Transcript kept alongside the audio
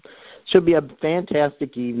Should be a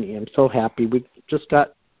fantastic evening. I'm so happy. We just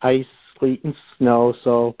got ice, sleet, and snow,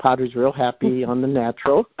 so Padre's real happy on the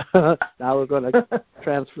natural. Now we're going to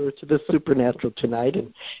transfer to the supernatural tonight.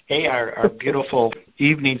 And, hey, our beautiful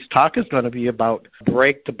evening's talk is going to be about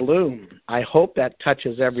Break the Bloom. I hope that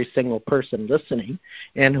touches every single person listening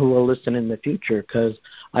and who will listen in the future, because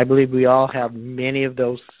I believe we all have many of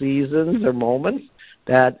those seasons or moments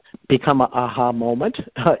that become an aha moment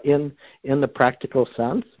in the practical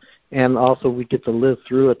sense. And also we get to live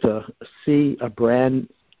through it to see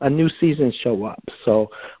a new season show up. So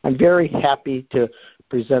I'm very happy to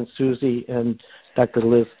present Susie and Dr.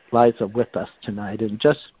 Liza with us tonight, and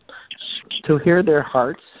just to hear their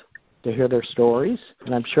hearts, to hear their stories,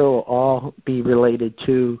 and I'm sure will all be related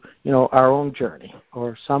to, our own journey,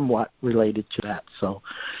 or somewhat related to that. So,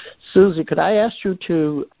 Susie, could I ask you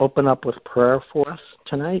to open up with prayer for us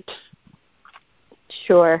tonight?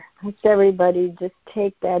 Sure. Let's everybody just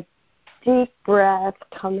take that deep breath,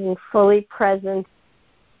 coming fully present,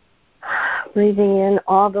 breathing in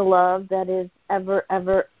all the love that is ever,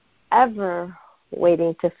 ever, ever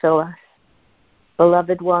waiting to fill us.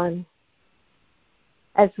 Beloved one,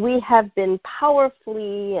 as we have been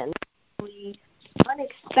powerfully and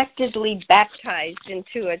unexpectedly baptized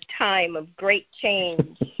into a time of great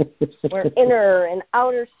change, where inner and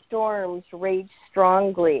outer storms rage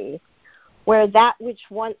strongly, where that which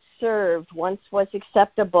once served, once was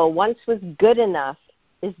acceptable, once was good enough,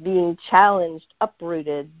 is being challenged,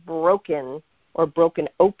 uprooted, broken, or broken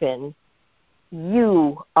open.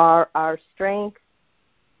 You are our strength,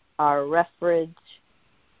 our refuge,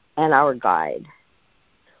 and our guide.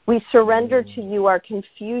 We surrender to you our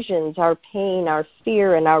confusions, our pain, our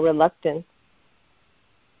fear, and our reluctance.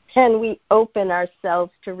 And we open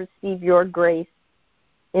ourselves to receive your grace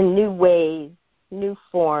in new ways, new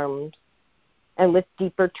forms, and with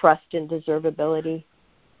deeper trust and deservability.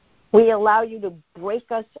 We allow you to break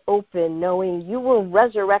us open, knowing you will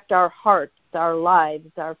resurrect our hearts, our lives,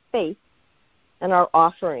 our faith, and our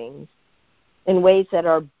offerings in ways that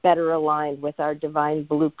are better aligned with our divine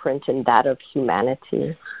blueprint and that of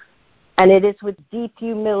humanity. And it is with deep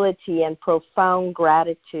humility and profound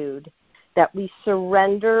gratitude that we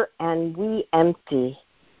surrender and we empty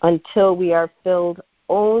until we are filled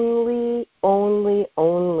only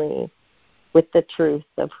with the truth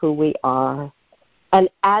of who we are. And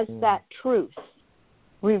as that truth,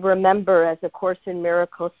 we remember, as A Course in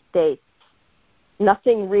Miracles states,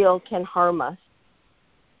 nothing real can harm us,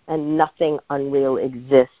 and nothing unreal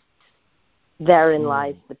exists. Therein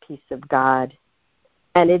lies the peace of God.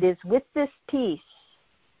 And it is with this peace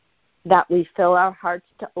that we fill our hearts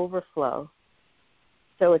to overflow,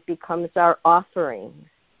 so it becomes our offering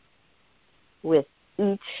with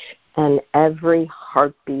each and every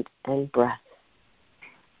heartbeat and breath.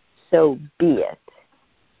 So be it.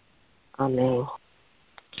 Amen.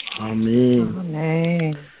 Amen.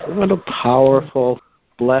 Amen. What a powerful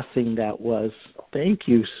blessing that was. Thank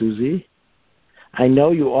you, Susie. I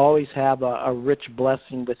know you always have a rich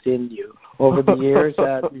blessing within you. Over the years,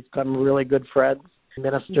 we've become really good friends,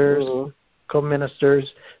 ministers,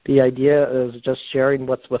 co-ministers. The idea is just sharing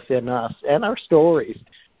what's within us and our stories.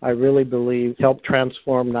 I really believe help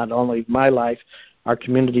transform not only my life, our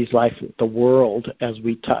community's life, the world as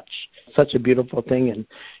we touch. Such a beautiful thing. And,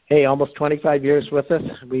 hey, almost 25 years with us,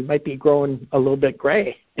 we might be growing a little bit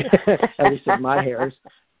gray, at least in my hairs.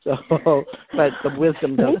 So, but the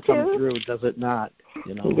wisdom does come through, does it not?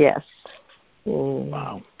 Yes.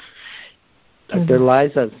 Wow. Dr.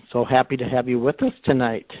 Liza, so happy to have you with us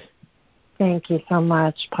tonight. Thank you so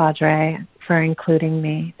much, Padre, for including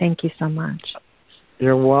me. Thank you so much.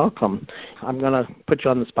 You're welcome. I'm going to put you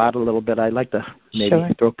on the spot a little bit. I like to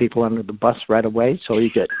maybe throw people under the bus right away so you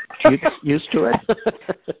get used to it.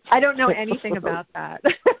 I don't know anything about that.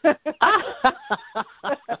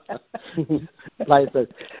 Liza,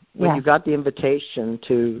 when you got the invitation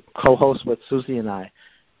to co-host with Susie and I,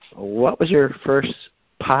 what was your first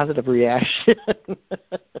positive reaction?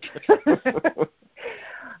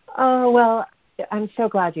 Oh, well, I'm so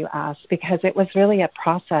glad you asked, because it was really a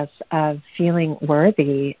process of feeling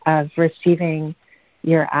worthy of receiving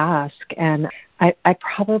your ask. And I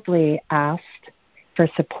probably asked for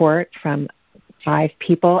support from 5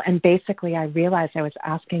 people, and basically I realized I was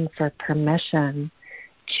asking for permission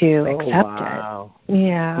to accept it.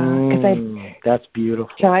 Yeah. That's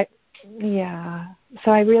beautiful.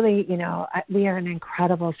 So I really, we are an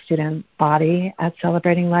incredible student body at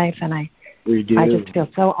Celebrating Life, and we do. I just feel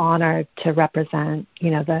so honored to represent,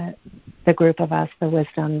 the group of us, the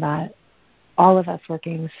wisdom that all of us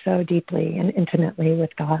working so deeply and intimately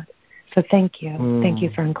with God. So thank you. Thank you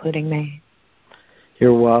for including me.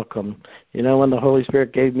 You're welcome. You know, when the Holy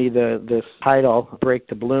Spirit gave me this title, Break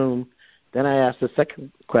the Bloom, then I asked the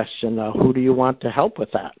second question, who do you want to help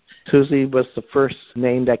with that? Susie was the first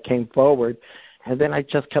name that came forward. And then I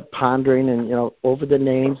just kept pondering and, you know, over the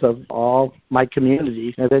names of all my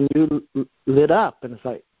communities. And then you lit up, and it's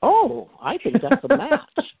like, oh, I think that's a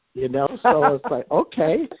match, you know? So it's like,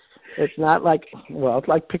 okay. It's not like, well, it's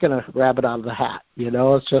like picking a rabbit out of the hat, you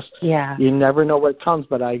know? It's just, you never know what comes,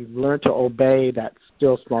 but I learned to obey that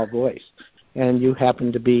still small voice. And you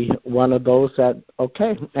happen to be one of those that,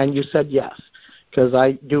 okay, and you said yes, because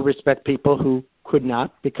I do respect people who could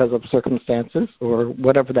not because of circumstances or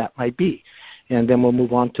whatever that might be. And then we'll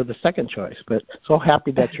move on to the second choice. But so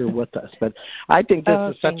happy that you're with us. But I think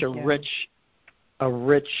this is such a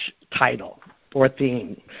rich title or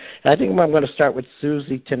theme. I think I'm going to start with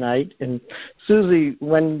Susie tonight. And Susie,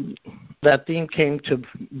 when that theme came to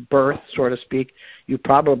birth, so to speak, you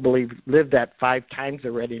probably lived that 5 times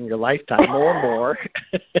already in your lifetime, or more.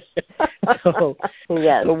 So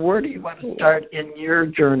where do you want to start in your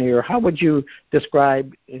journey, or how would you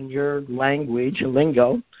describe in your language,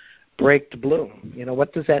 lingo, break the bloom? You know,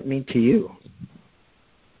 what does that mean to you?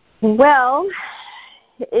 Well,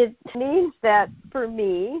 it means that for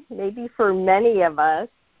me, maybe for many of us,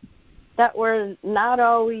 that we're not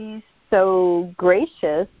always so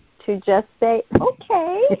gracious to just say,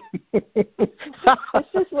 okay, this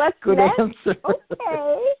is what's good next, answer.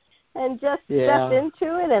 okay, and just step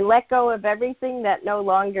into it and let go of everything that no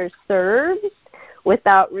longer serves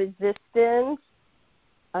without resistance.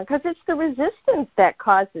 Because it's the resistance that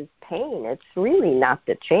causes pain. It's really not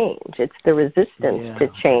the change. It's the resistance to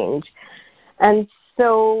change. And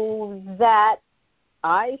so that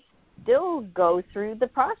I still go through the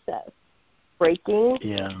process, breaking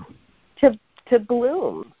to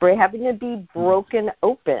bloom, having to be broken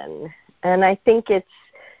open. And I think it's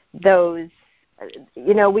those,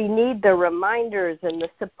 you know, we need the reminders and the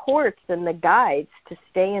supports and the guides to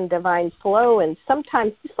stay in divine flow. And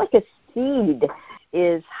sometimes just like a seed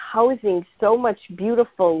is housing so much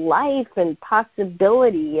beautiful life and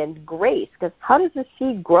possibility and grace. Because how does a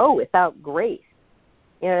seed grow without grace?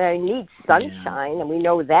 You know, it needs sunshine, and we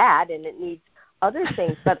know that, and it needs other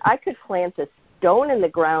things. But I could plant a stone in the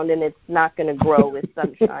ground, and it's not going to grow with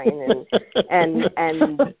sunshine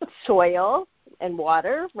and soil and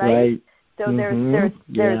water, right? So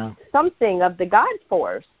there's something of the God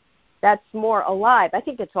force that's more alive. I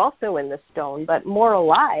think it's also in the stone, but more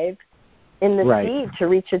alive in the seed to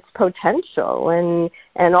reach its potential,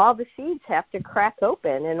 and all the seeds have to crack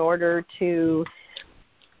open in order to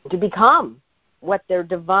become what their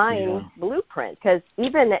divine blueprint. Because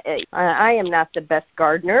even I am not the best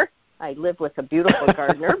gardener. I live with a beautiful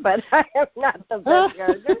gardener, but I am not the best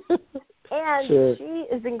gardener. And she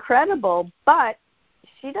is incredible, but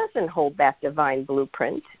she doesn't hold that divine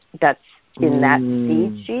blueprint that's in that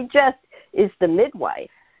seed. She just is the midwife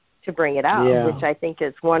to bring it out, which I think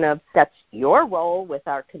is that's your role with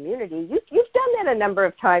our community. You've done that a number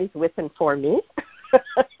of times with and for me.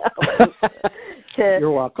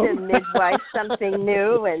 You're welcome. To midwife something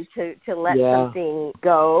new and to let something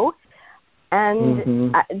go.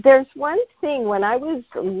 And there's one thing, when I was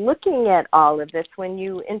looking at all of this, when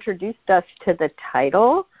you introduced us to the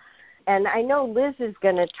title, and I know Liz is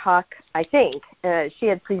going to talk, I think, she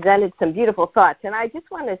had presented some beautiful thoughts, and I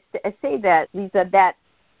just want to say that, Lisa, that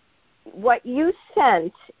what you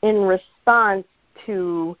sent in response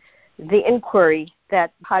to the inquiry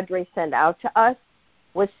that Padre sent out to us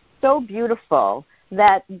was so beautiful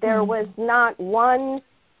that there was not one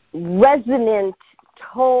resonant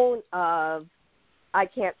tone of, I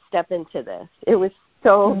can't step into this. It was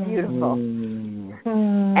so beautiful.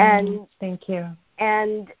 And thank you.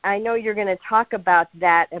 And I know you're going to talk about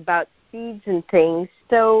that, about seeds and things.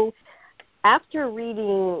 So after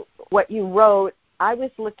reading what you wrote, I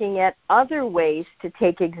was looking at other ways to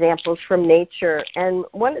take examples from nature. And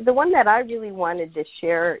the one that I really wanted to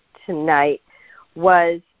share tonight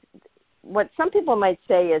was what some people might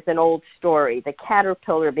say is an old story, the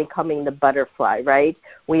caterpillar becoming the butterfly, right?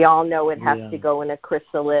 We all know it has to go in a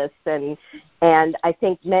chrysalis, and I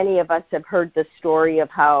think many of us have heard the story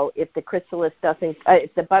of how if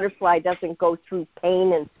the butterfly doesn't go through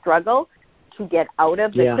pain and struggle to get out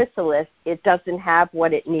of the chrysalis, it doesn't have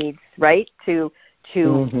what it needs, right, to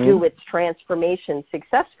do its transformation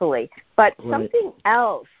successfully. But something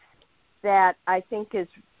else that I think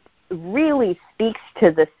really speaks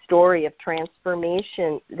to the story of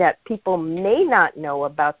transformation that people may not know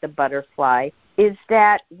about the butterfly is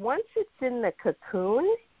that once it's in the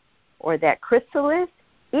cocoon or that chrysalis,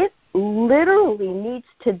 it literally needs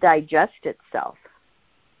to digest itself.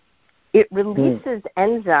 It releases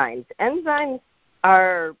enzymes. Enzymes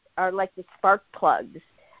are like the spark plugs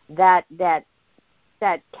that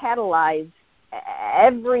catalyze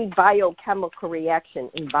every biochemical reaction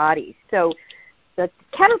in bodies. So the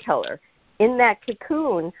caterpillar in that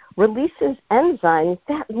cocoon releases enzymes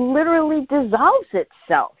that literally dissolves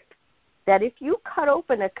itself. That if you cut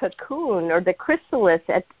open a cocoon or the chrysalis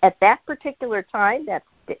at that particular time, that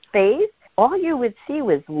phase, all you would see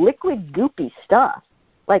was liquid, goopy stuff.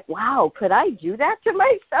 Like, wow, could I do that to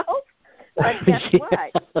myself? But guess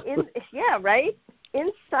what? Right?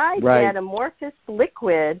 Inside that amorphous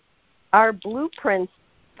liquid are blueprints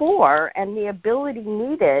for and the ability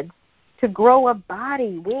needed to grow a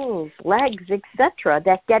body, wings, legs, etc.,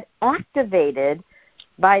 that get activated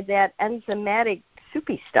by that enzymatic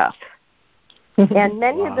soupy stuff. And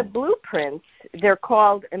many of the blueprints, they're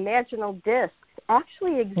called imaginal discs,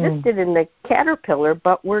 actually existed in the caterpillar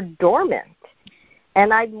but were dormant.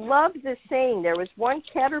 And I love this saying. There was one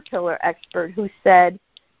caterpillar expert who said,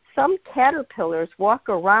 some caterpillars walk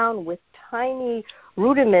around with tiny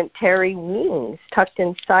rudimentary wings tucked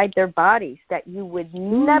inside their bodies that you would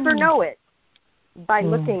never know it by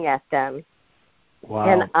looking at them. Wow.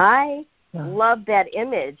 And I love that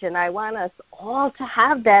image, and I want us all to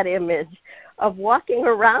have that image of walking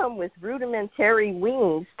around with rudimentary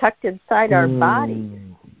wings tucked inside our bodies,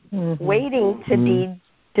 waiting to be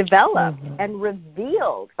developed and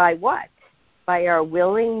revealed by what? By our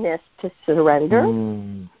willingness to surrender,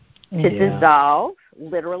 to dissolve,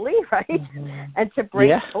 literally, right? And to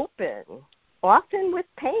break open, often with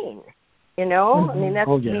pain. You know, I mean, that's,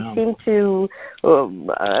 we seem to,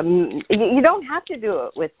 you don't have to do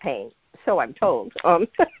it with pain, so I'm told.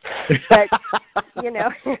 But, you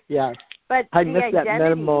know. Yeah. But I missed that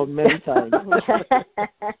memo many times.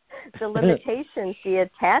 The limitations, the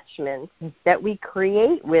attachments that we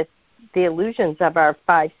create with the illusions of our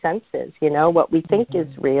five senses, you know, what we think is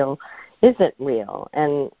real isn't real.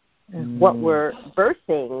 And what we're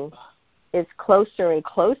birthing is closer and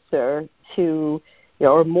closer to, you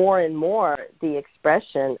know, or more and more the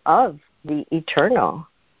expression of the eternal.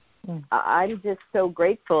 I'm just so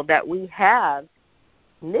grateful that we have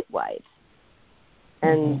midwives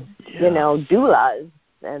and you know, doulas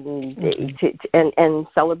and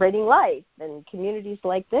celebrating life and communities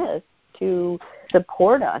like this to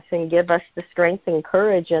support us and give us the strength and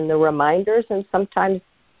courage and the reminders and sometimes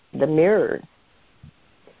the mirrors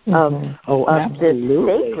of this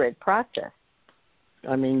sacred process.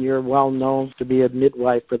 I mean, you're well known to be a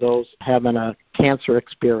midwife for those having a cancer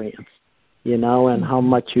experience, you know, and how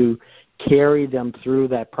much you carry them through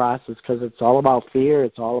that process, because it's all about fear,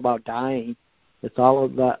 it's all about dying. It's all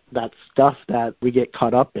of that stuff that we get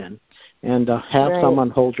caught up in. And to have someone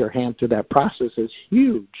hold your hand through that process is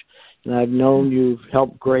huge. And I've known you've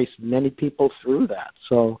helped grace many people through that.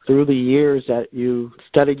 So through the years that you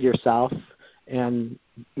studied yourself and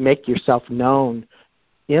make yourself known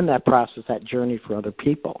in that process, that journey for other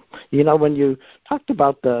people. You know, when you talked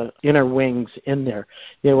about the inner wings in there,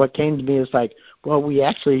 you know, what came to me is like, well, we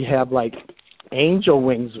actually have like angel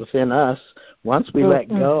wings within us. Once we let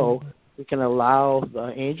go, we can allow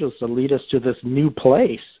the angels to lead us to this new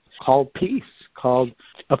place called peace, called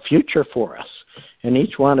a future for us. And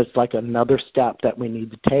each one is like another step that we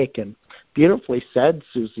need to take. And beautifully said,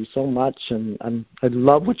 Susie, so much. And I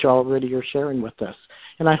love what you already are sharing with us.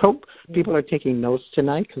 And I hope people are taking notes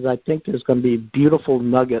tonight, because I think there's going to be beautiful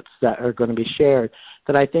nuggets that are going to be shared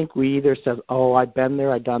that I think we either say, oh, I've been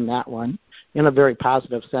there, I've done that one, in a very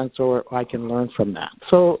positive sense, or I can learn from that.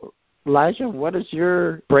 So, Elijah, what is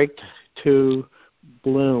your break to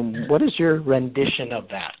bloom? What is your rendition of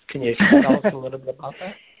that? Can you tell us a little bit about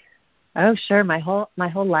that? Oh, sure. My whole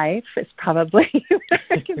life is probably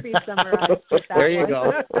can be summarized with that. There you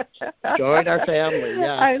go. Join our family.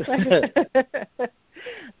 Yeah.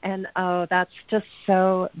 And that's just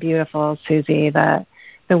so beautiful, Susie. The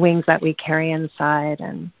wings that we carry inside,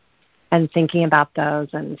 and thinking about those,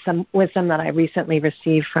 and some wisdom that I recently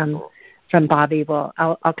received from Bobby. Well,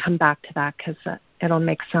 I'll come back to that because it'll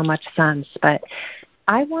make so much sense. But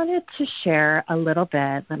I wanted to share a little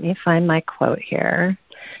bit. Let me find my quote here.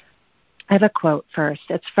 I have a quote first.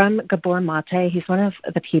 It's from Gabor Mate. He's one of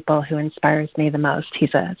the people who inspires me the most.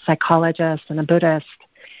 He's a psychologist and a Buddhist.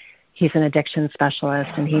 He's an addiction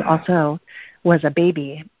specialist, and he also was a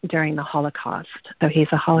baby during the Holocaust. So he's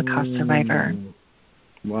a Holocaust survivor.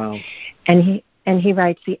 Wow. And he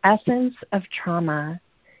writes, the essence of trauma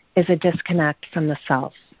is a disconnect from the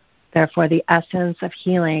self. Therefore, the essence of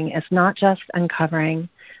healing is not just uncovering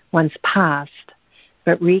one's past,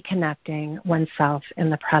 but reconnecting oneself in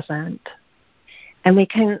the present. And we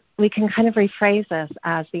can kind of rephrase this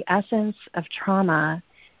as the essence of trauma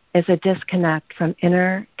is a disconnect from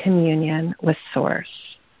inner communion with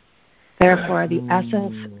Source. Therefore, the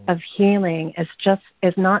essence of healing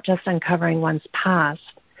is not just uncovering one's past,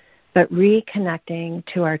 but reconnecting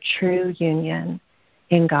to our true union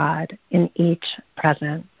in God in each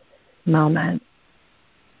present moment.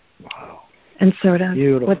 Wow. And sort of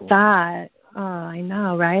Beautiful. with that, I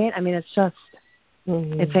know, right? I mean, it's just,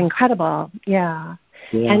 it's incredible. Yeah.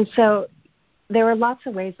 And so there were lots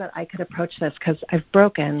of ways that I could approach this because I've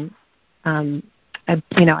broken, I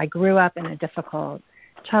grew up in a difficult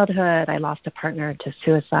childhood. I lost a partner to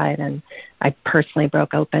suicide, and I personally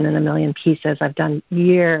broke open in a million pieces. I've done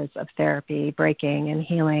years of therapy, breaking and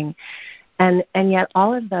healing. And yet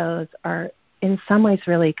all of those are in some ways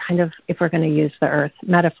really kind of, if we're going to use the earth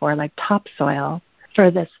metaphor, like topsoil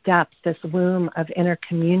for this depth, this womb of inner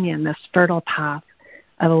communion, this fertile path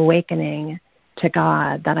of awakening to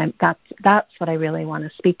God. That's what I really want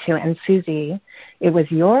to speak to. And Susie, it was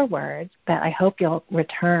your words that I hope you'll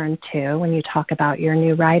return to when you talk about your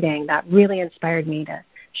new writing that really inspired me to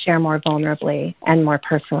share more vulnerably and more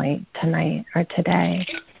personally tonight or today.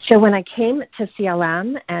 So when I came to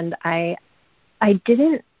CLM and I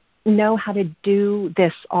didn't know how to do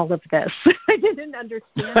all of this. I didn't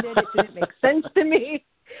understand it. It didn't make sense to me.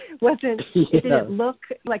 It didn't look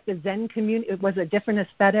like the Zen community. It was a different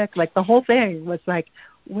aesthetic. Like the whole thing was like,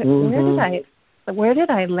 where did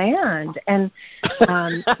I land? And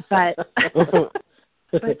but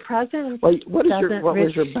presence. What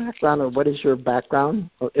was your background, or what is your background?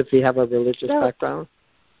 If you have a religious background,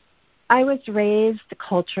 I was raised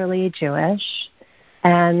culturally Jewish,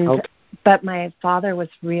 and but my father was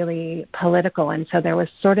really political, and so there was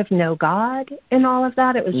sort of no God in all of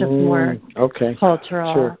that. It was just more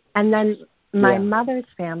cultural. Sure. And then my mother's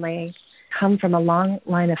family come from a long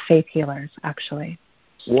line of faith healers, actually.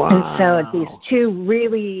 Wow. And so these two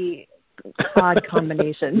really odd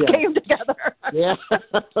combinations came together. Yeah.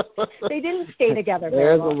 They didn't stay together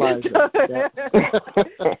very long.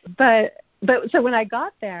 But so when I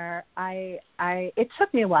got there, it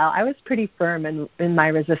took me a while. I was pretty firm in my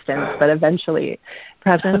resistance, but eventually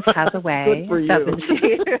Presence has a way. Good for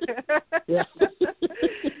you. Yeah.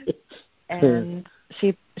 And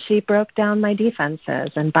she broke down my defenses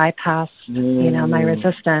and bypassed, my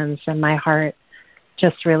resistance, and my heart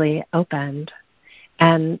just really opened.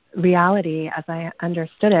 And reality, as I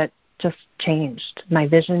understood it, just changed. My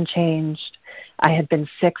vision changed. I had been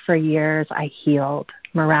sick for years. I healed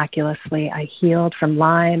miraculously. I healed from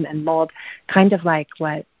Lyme and mold, kind of like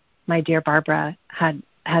what my dear Barbara had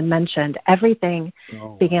mentioned. Everything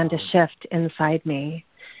began to shift inside me.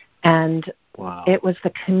 And it was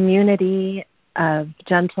the community of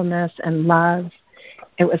gentleness and love.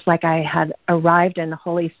 It was like I had arrived in the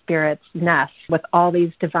Holy Spirit's nest with all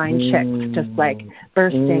these divine chicks just like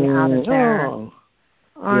bursting out of there.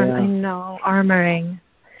 I know, armoring.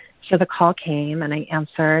 So the call came and I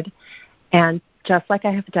answered. And just like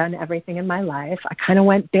I have done everything in my life, I kind of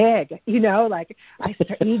went big, like I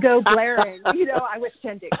started ego blaring, I was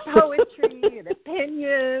sending poetry and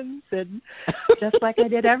opinions and just like I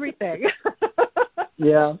did everything.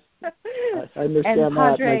 Yeah, I understand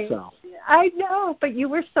Padre, that myself. I know, but you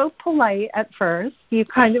were so polite at first. You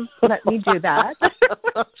kind of let me do that.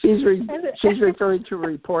 She's referring to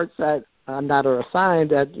reports that I'm not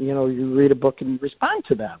assigned, that, you read a book and respond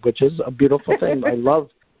to that, which is a beautiful thing. I love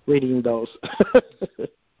reading those.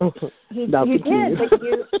 You did,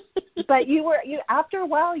 but you after a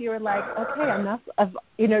while you were like, okay, enough of,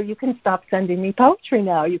 you can stop sending me poetry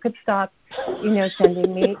now. You could stop,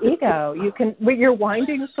 sending me ego. You're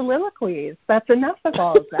winding soliloquies. That's enough of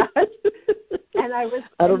all of that. And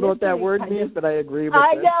I don't know what that word means, but I agree with it.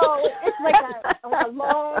 I know. It's like a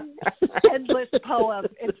long, endless poem.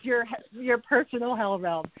 It's your personal hell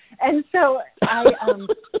realm. And so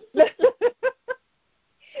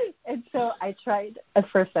And so I tried. At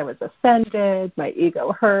first, I was offended. My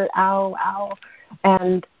ego hurt. Ow.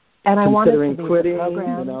 And I wanted to leave quitting, the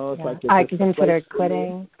program. Like I considered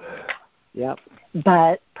quitting. Yep.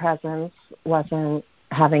 But Presence wasn't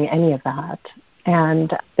having any of that.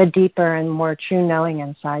 And the deeper and more true knowing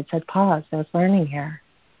inside said, pause, there's learning here.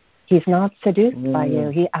 He's not seduced by you.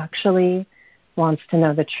 He actually wants to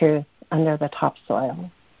know the truth under the topsoil.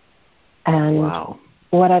 And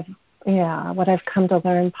what I've come to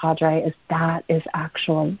learn, Padre, is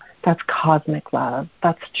that's cosmic love.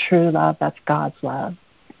 That's true love. That's God's love.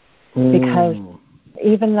 Because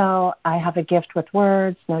even though I have a gift with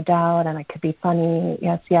words, no doubt, and I could be funny,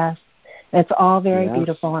 yes, it's all very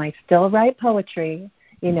beautiful, and I still write poetry,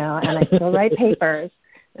 and I still write papers,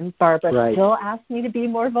 and Barbara still asks me to be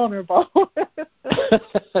more vulnerable. Yes,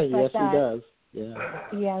 she does. Yeah.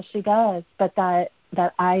 Yeah, she does. But that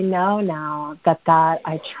that I know now that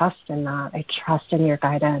I trust in that. I trust in your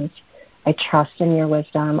guidance. I trust in your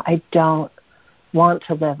wisdom. I don't want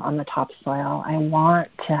to live on the topsoil. I want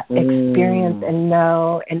to experience and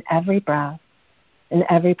know in every breath, in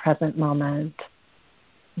every present moment,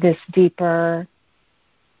 this deeper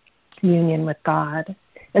union with God.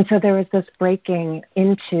 And so there was this breaking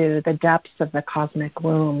into the depths of the cosmic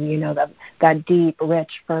womb, that deep,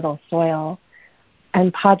 rich, fertile soil.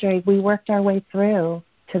 And Padre, we worked our way through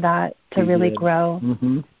to that, to really grow.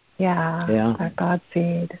 Mm-hmm. That God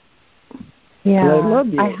seed. Yeah. Well, I love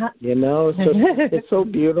you. It's so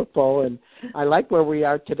beautiful. And I like where we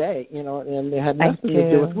are today, and it had nothing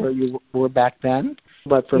to do with where you were back then.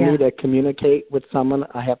 But for me to communicate with someone,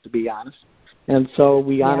 I have to be honest. And so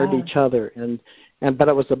we honored each other. But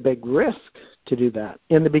it was a big risk to do that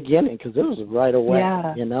in the beginning because it was right away,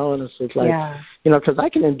 and it's just like, because I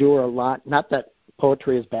can endure a lot. Not that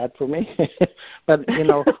poetry is bad for me, but,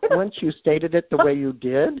 once you stated it the way you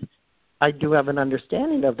did, I do have an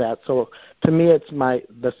understanding of that. So to me, it's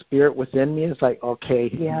the spirit within me is like,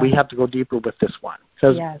 okay, we have to go deeper with this one.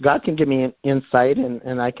 Because God can give me an insight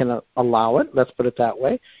and I can allow it, let's put it that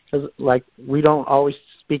way. Because, we don't always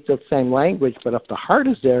speak the same language, but if the heart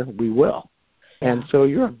is there, we will. And so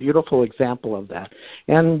you're a beautiful example of that.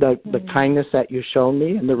 And the kindness that you showed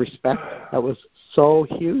me and the respect, that was so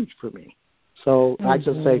huge for me. So I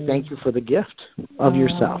just say thank you for the gift of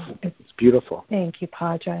yourself. It's beautiful. Thank you,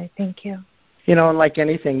 Padre. Thank you. And like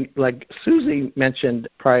anything, like Susie mentioned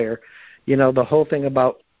prior, the whole thing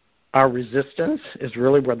about our resistance is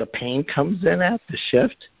really where the pain comes in at, the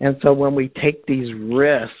shift. And so when we take these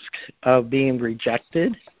risks of being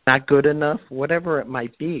rejected, not good enough, whatever it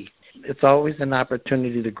might be, it's always an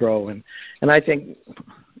opportunity to grow. And I think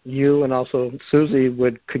you and also Susie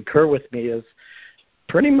would concur with me is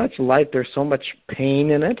pretty much life, there's so much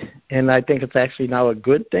pain in it, and I think it's actually now a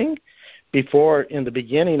good thing. Before, in the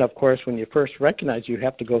beginning, of course, when you first recognize you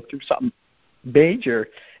have to go through something major,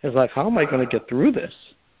 it's like, how am I going to get through this?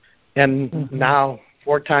 And now,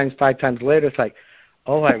 4 times, 5 times later, it's like,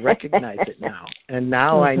 oh, I recognize it now. And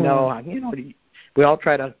now I know, we all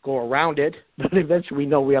try to go around it, but eventually we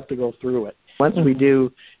know we have to go through it. Once we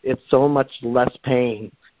do, it's so much less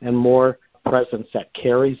pain and more presence that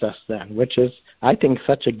carries us then, which is, I think,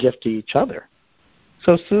 such a gift to each other.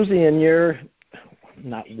 So, Susie, in your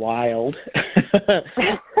not wild,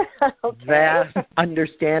 vast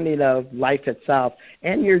understanding of life itself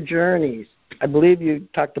and your journeys, I believe you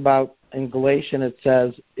talked about in Galatians, it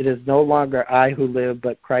says, it is no longer I who live,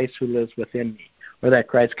 but Christ who lives within me, or that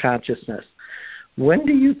Christ consciousness. When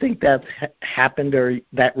do you think that happened, or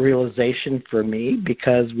that realization for me?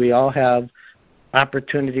 Because we all have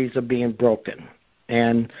opportunities of being broken.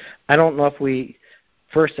 And I don't know if we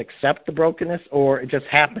first accept the brokenness or it just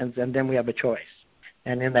happens and then we have a choice.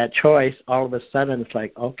 And in that choice, all of a sudden it's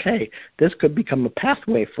like, okay, this could become a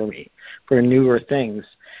pathway for me for newer things.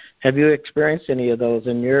 Have you experienced any of those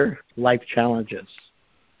in your life challenges?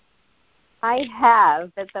 I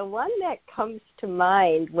have, but the one that comes to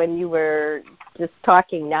mind when you were just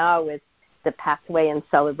talking now with the pathway and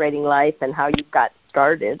celebrating life and how you got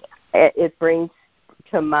started, it brings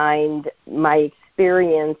to mind my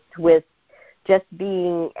experience with just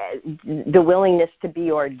being the willingness to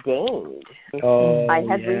be ordained.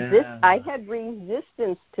 I had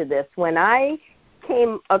resistance to this when I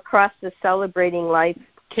came across the Celebrating Life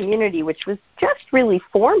community, which was just really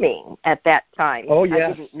forming at that time. Oh,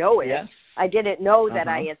 yes. I didn't know it. Yes. I didn't know that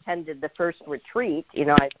I attended the first retreat.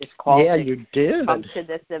 I just called you did. Come to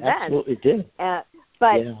this event. Absolutely did.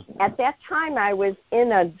 But at that time, I was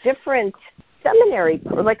in a different seminary,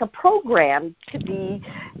 like a program to be.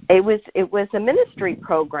 It was a ministry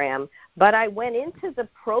program, but I went into the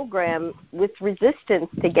program with resistance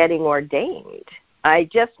to getting ordained. I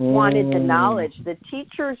just wanted the knowledge. The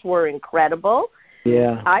teachers were incredible.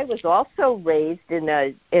 Yeah. I was also raised in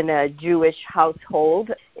a Jewish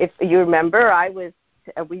household. If you remember,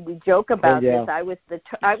 we joke about this. I was the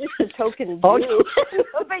token Jew in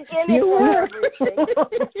the beginning. You were.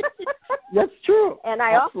 That's true. And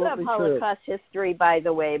I also have Holocaust history, by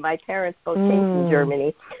the way. My parents both came from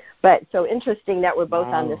Germany. But so interesting that we're both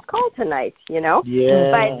on this call tonight,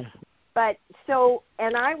 Yeah. But so,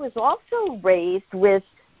 and I was also raised with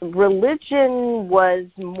religion was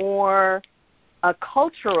more a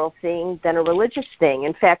cultural thing than a religious thing.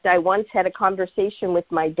 In fact, I once had a conversation with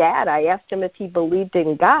my dad. I asked him if he believed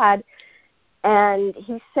in God, and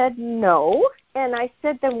he said no. And I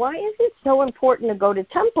said, then why is it so important to go to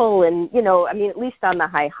temple and, at least on the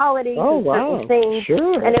high holidays and certain things.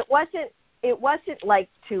 Sure. And it wasn't like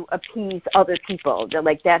to appease other people.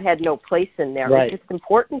 That had no place in there. Right. It's just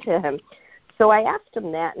important to him. So I asked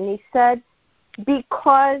him that, and he said,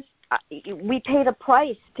 because we paid a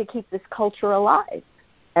price to keep this culture alive.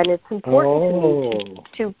 And it's important to me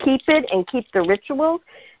to keep it and keep the rituals.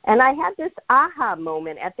 And I had this aha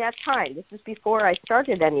moment at that time. This is before I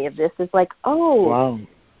started any of this. It's like, so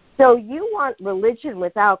you want religion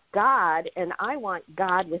without God, and I want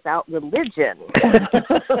God without religion.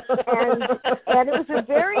 and it was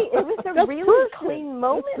a really clean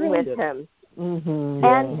moment with him.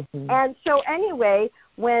 Mm-hmm. And so anyway,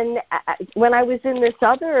 when I was in this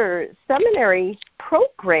other seminary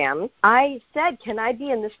program, I said, can I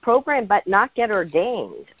be in this program but not get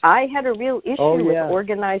ordained? I had a real issue with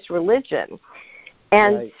organized religion.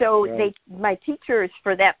 And my teachers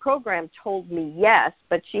for that program told me yes,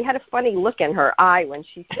 but she had a funny look in her eye when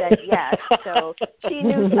she said yes. So she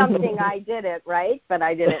knew something I didn't, right? But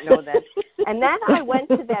I didn't know that. And then I went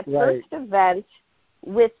to that first event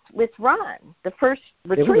with Ron, the first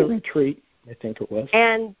retreat. It was a retreat, I think it was.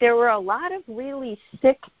 And there were a lot of really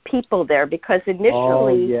sick people there because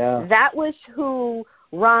initially that was who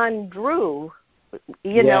Ron drew,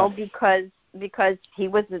 you know, because he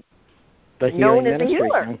was known as a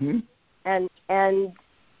healer. Mm-hmm. And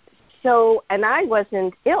so I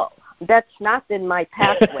wasn't ill. That's not been my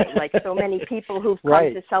pathway. Like so many people who've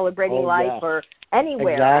come to Celebrating Life or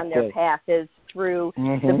anywhere on their path is through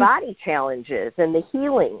the body challenges and the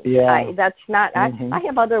healing. That's not. I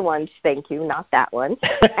have other ones. Thank you, not that one.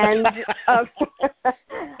 And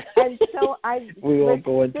and so I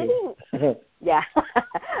was sitting. Yeah. So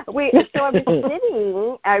I was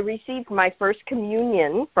sitting. I received my first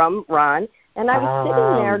communion from Ron, and I was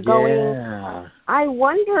sitting there going, I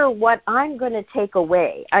wonder what I'm going to take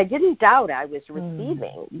away. I didn't doubt I was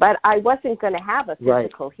receiving, but I wasn't going to have a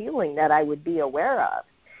physical healing that I would be aware of.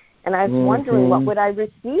 And I was wondering what would I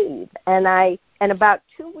receive. And about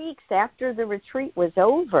 2 weeks after the retreat was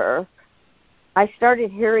over, I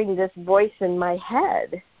started hearing this voice in my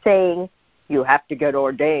head saying, you have to get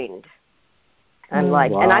ordained. I'm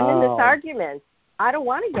like, and I'm in this argument. I don't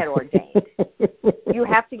want to get ordained. You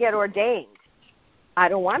have to get ordained. I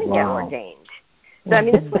don't want to get ordained. So, I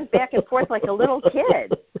mean, this went back and forth like a little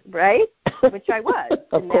kid, right? Which I was.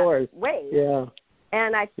 Of course. That way. Yeah.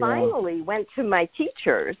 And I finally went to my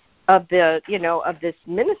teachers of the, of this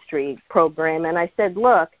ministry program, and I said,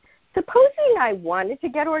 look, supposing I wanted to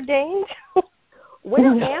get ordained, where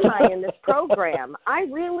am I in this program? I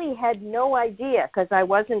really had no idea because I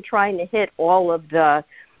wasn't trying to hit all of the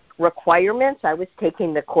requirements. I was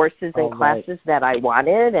taking the courses and classes that I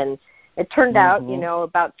wanted, and it turned out,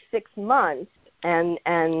 about 6 months, and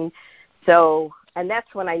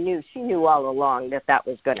that's when I knew, she knew all along that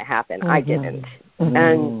was going to happen. I didn't.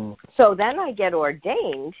 And so then I get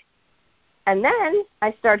ordained, and then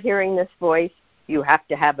I start hearing this voice, you have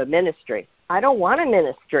to have a ministry. I don't want a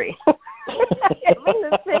ministry. I'm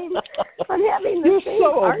having the same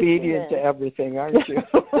so argument. Obedient to everything, aren't you?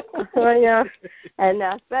 Yeah. And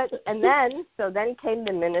then came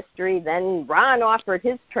the ministry. Then Ron offered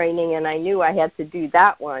his training, and I knew I had to do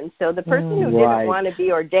that one. So the person who didn't want to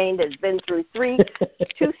be ordained has been through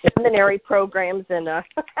two seminary programs and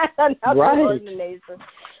another ordination.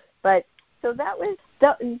 But so that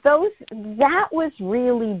was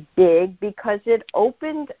really big because it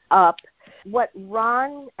opened up what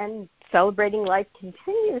Ron and Celebrating Life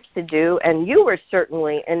continues to do, and you were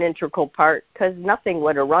certainly an integral part because nothing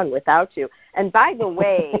would have run without you. And by the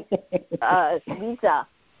way, Lisa,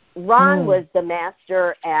 Ron was the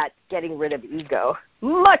master at getting rid of ego,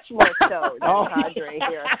 much more so than Padre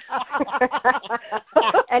here.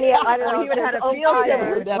 And I don't know, he would have had a field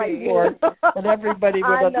day that before, and everybody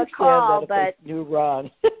would understand that if they knew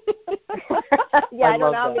Ron. I don't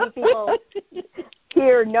know how many people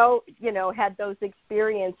here had those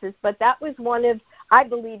experiences, but I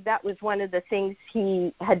believe that was one of the things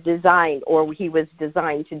he had designed, or he was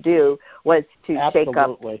designed to do, was to shake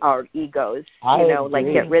up our egos,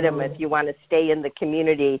 get rid of them. If you want to stay in the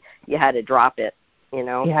community, you had to drop it, You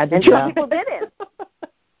had to, and some people didn't.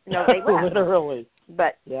 They left. Literally.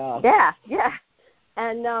 But yeah.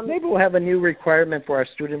 And maybe we'll have a new requirement for our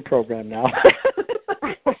student program now.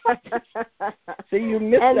 See, you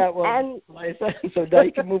missed that one, Liza, so now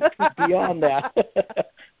you can move beyond that.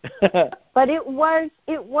 But it was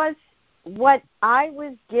what I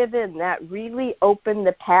was given that really opened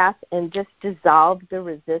the path and just dissolved the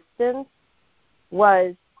resistance,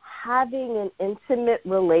 was having an intimate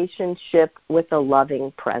relationship with a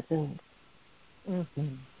loving presence.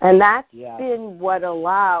 Mm-hmm. And that's been what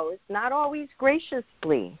allows, not always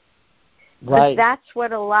graciously, but that's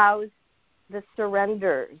what allows the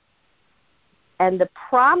surrenders and the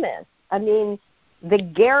promise, the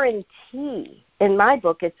guarantee in my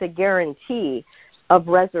book, it's a guarantee of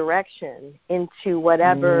resurrection into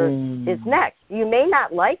whatever is next. You may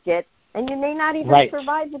not like it, and you may not even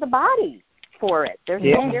survive the body for it. There's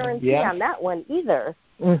no guarantee on that one either.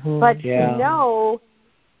 But to know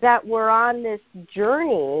that we're on this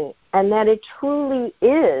journey and that it truly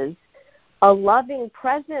is a loving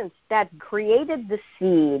presence that created the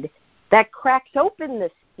seed, that cracks open the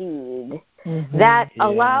seed, that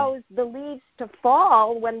allows the leaves to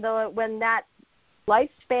fall when that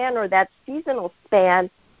lifespan or that seasonal span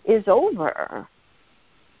is over.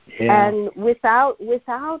 And without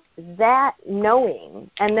that knowing,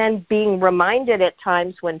 and then being reminded at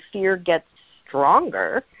times when fear gets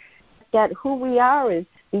stronger, that who we are is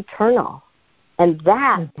eternal, and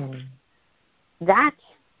that's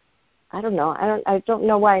I don't know. I don't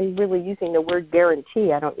know why I'm really using the word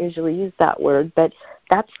guarantee. I don't usually use that word, but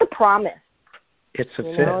that's the promise. It's a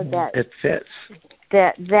fit. It fits.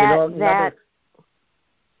 That.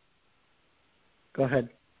 Go ahead.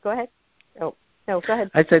 Go ahead. Oh, no, go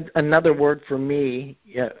ahead. I said another word for me,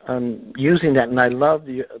 using that, and I love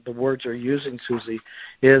the words you're using, Susie,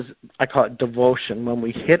 is I call it devotion. When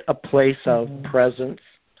we hit a place of presence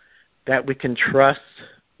that we can trust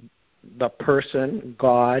the person,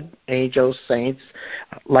 God, angels, saints,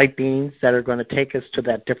 light beings that are going to take us to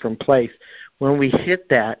that different place. When we hit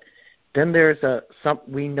that, then there's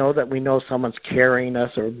we know someone's carrying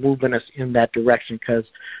us or moving us in that direction, because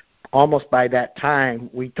almost by that time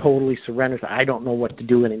we totally surrender. I don't know what to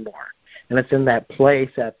do anymore. And it's in that place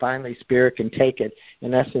that finally Spirit can take it,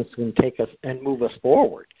 in essence, can take us and move us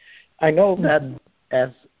forward. I know that as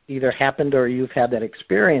either happened or you've had that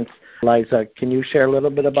experience. Liza, can you share a little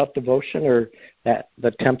bit about devotion or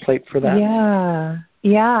the template for that?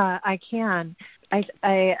 Yeah, I can.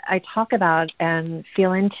 I talk about and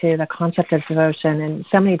feel into the concept of devotion in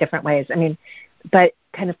so many different ways. I mean, but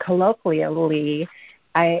kind of colloquially,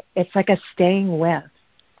 it's like a staying with.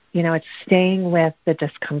 It's staying with the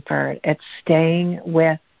discomfort. It's staying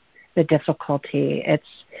with the difficulty.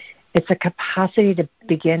 It's a capacity to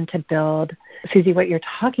begin to build, Susie, what you're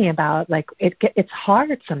talking about. Like it's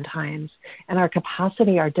hard sometimes, and our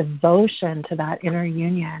capacity, our devotion to that inner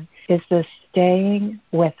union is this staying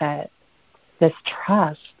with it, this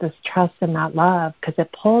trust in that love, because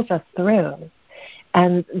it pulls us through.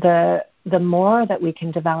 And the more that we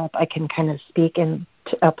can develop, I can kind of speak in.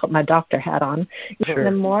 I'll put my doctor hat on. Sure.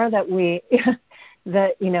 The more that we,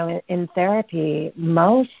 in therapy,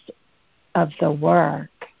 most of the work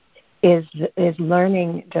is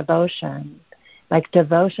learning devotion, like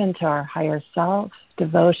devotion to our higher self,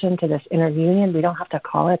 devotion to this inner union. We don't have to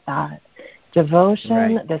call it that.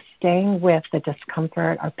 Devotion, the staying with the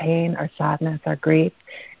discomfort, our pain, our sadness, our grief,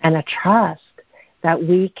 and a trust that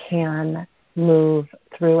we can move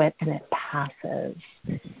through it and it passes.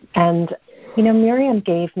 And Miriam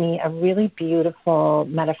gave me a really beautiful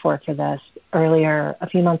metaphor for this earlier, a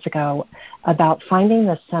few months ago, about finding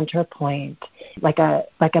the center point, like a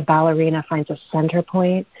ballerina finds a center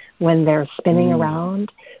point when they're spinning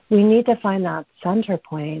around. We need to find that center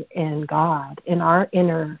point in God, in our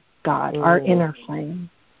inner God, our inner flame.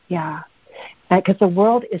 Yeah. Because the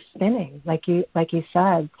world is spinning, like you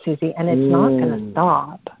said, Susie, and it's not going to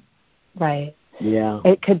stop, right? Yeah.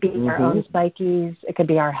 It could be our own psyches, it could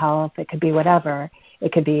be our health, it could be whatever.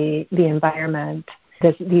 It could be the environment,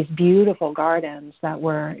 these beautiful gardens that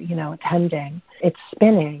we're, tending. It's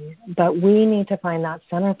spinning, but we need to find that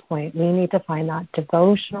center point. We need to find that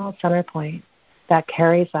devotional center point that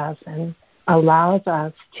carries us and allows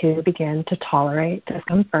us to begin to tolerate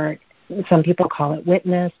discomfort. Some people call it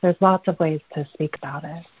witness. There's lots of ways to speak about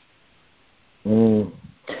it.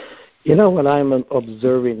 What I'm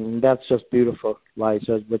observing, that's just beautiful,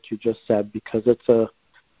 Liza, what you just said, because it's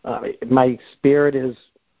my spirit is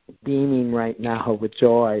beaming right now with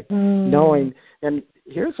joy, knowing, and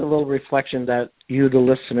here's a little reflection that you, the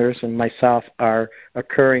listeners, and myself are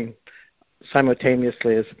occurring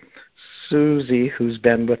simultaneously as Susie, who's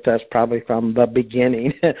been with us probably from the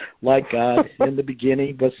beginning, like God in the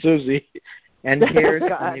beginning, but Susie, and here's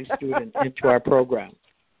a new student into our program.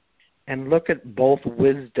 And look at both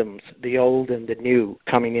wisdoms, the old and the new,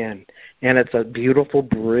 coming in. And it's a beautiful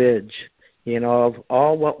bridge, of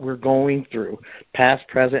all what we're going through, past,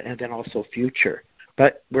 present, and then also future.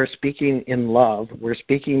 But we're speaking in love. We're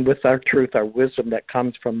speaking with our truth, our wisdom that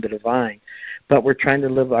comes from the divine. But we're trying to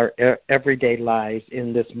live our everyday lives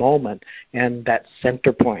in this moment and that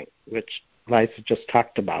center point, which Liza just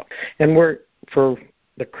talked about. And for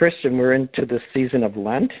the Christian, we're into the season of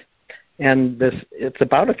Lent. And it's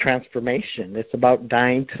about a transformation. It's about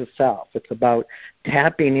dying to self. It's about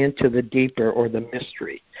tapping into the deeper or the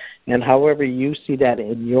mystery. And however you see that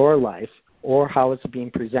in your life, or how it's being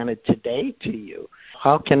presented today to you.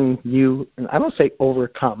 How can you, and I don't say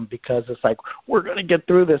overcome, because it's like, we're going to get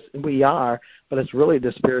through this, and we are, but it's really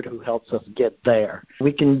the Spirit who helps us get there.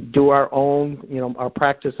 We can do our own, our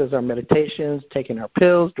practices, our meditations, taking our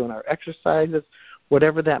pills, doing our exercises,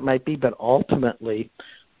 whatever that might be, but ultimately,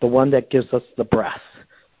 the one that gives us the breath,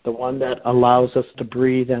 the one that allows us to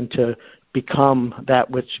breathe and to become that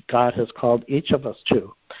which God has called each of us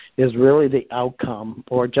to, is really the outcome,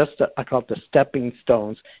 or just, I call it the stepping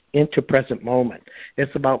stones into present moment.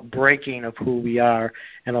 It's about breaking of who we are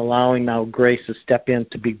and allowing now grace to step in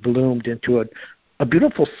to be bloomed into a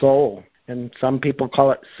beautiful soul. And some people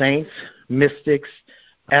call it saints, mystics,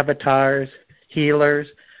 avatars, healers,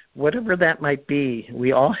 whatever that might be.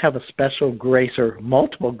 We all have a special grace or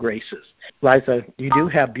multiple graces. Liza, you do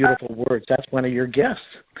have beautiful words. That's one of your gifts.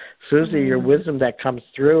 Susie, your wisdom that comes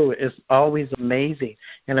through is always amazing,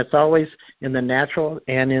 and it's always in the natural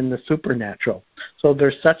and in the supernatural. So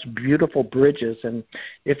there's such beautiful bridges, and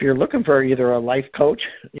if you're looking for either a life coach,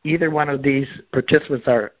 either one of these participants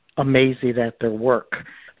are amazing at their work.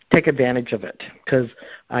 Take advantage of it, because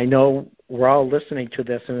I know we're all listening to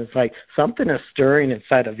this, and it's like something is stirring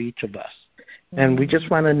inside of each of us. And we just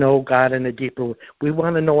want to know God in a deeper way. We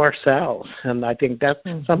want to know ourselves. And I think that's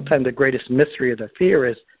sometimes the greatest mystery of the fear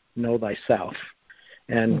is know thyself.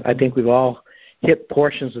 And I think we've all hit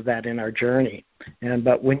portions of that in our journey.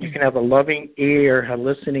 But when you can have a loving ear, a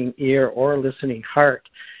listening ear, or a listening heart,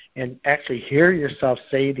 and actually hear yourself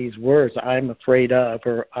say these words, I'm afraid of,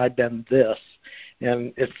 or I've been this,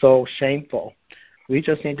 and it's so shameful. We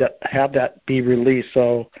just need to have that be released,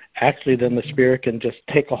 so actually then the Spirit can just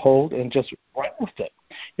take a hold and just run with it.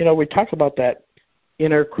 We talk about that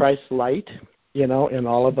inner Christ light, in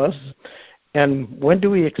all of us. And when do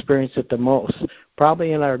we experience it the most?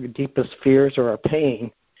 Probably in our deepest fears or our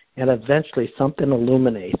pain, and eventually something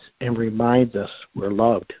illuminates and reminds us we're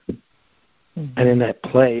loved. And in that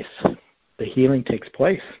place, the healing takes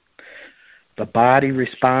place. The body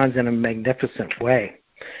responds in a magnificent way.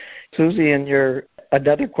 Susie,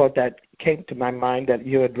 another quote that came to my mind that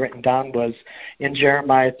you had written down was in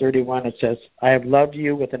Jeremiah 31. It says, I have loved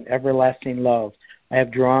you with an everlasting love. I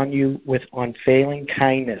have drawn you with unfailing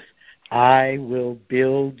kindness. I will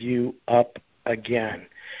build you up again.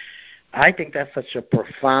 I think that's such a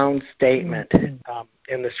profound statement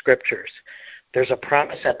in the Scriptures. There's a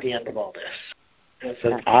promise at the end of all this. It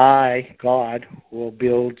says, I, God, will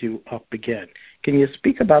build you up again. Can you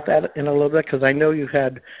speak about that in a little bit? Because I know you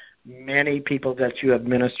had many people that you have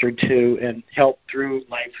ministered to and helped through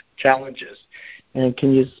life challenges. And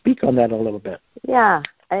can you speak on that a little bit? Yeah.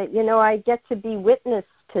 I get to be witness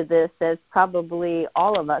to this, as probably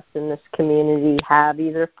all of us in this community have,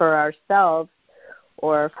 either for ourselves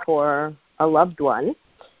or for a loved one,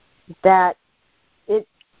 that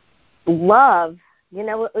love,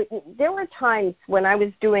 there were times when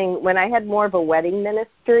I had more of a wedding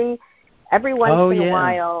ministry, every once in a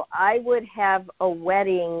while I would have a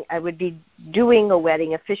wedding, I would be doing a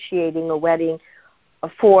wedding, officiating a wedding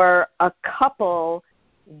for a couple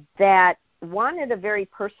that wanted a very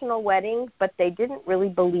personal wedding, but they didn't really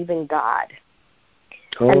believe in God.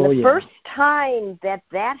 And the first time that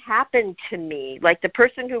happened to me, like the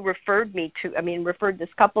person who referred this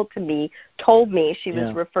couple to me, told me she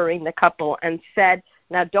was referring the couple and said,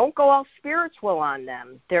 now don't go all spiritual on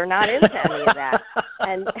them. They're not into any of that.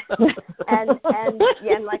 And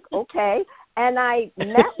like, okay. And I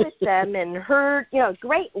met with them and heard,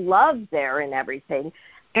 great love there and everything.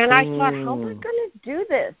 And I thought, how am I going to do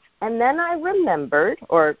this? And then I remembered,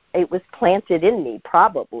 or it was planted in me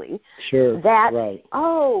probably, that,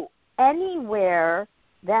 anywhere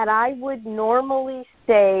that I would normally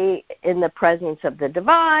stay in the presence of the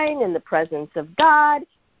divine, in the presence of God,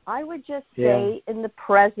 I would just stay in the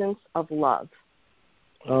presence of love.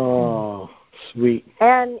 Oh, sweet.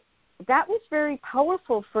 And that was very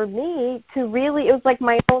powerful for me to really, it was like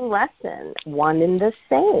my own lesson, one and the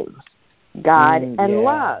same, God and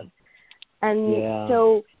love. And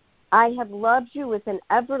so I have loved you with an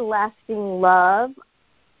everlasting love.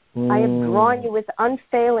 I have drawn you with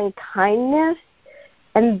unfailing kindness.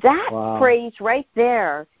 And that phrase right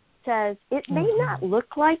there says, it may not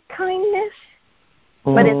look like kindness,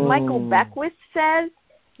 but as Michael Beckwith says,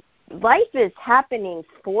 life is happening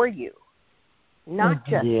for you, not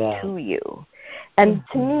just to you. And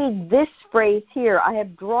to me, this phrase here, I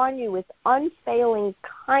have drawn you with unfailing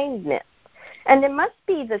kindness. And it must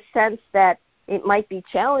be the sense that it might be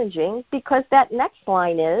challenging, because that next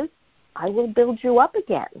line is, I will build you up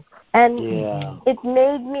again. And it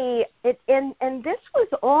made me, and this was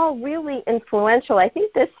all really influential. I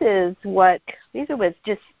think these was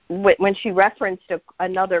just, when she referenced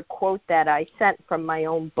another quote that I sent from my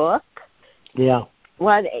own book. Yeah.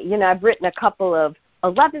 Well, I've written a couple of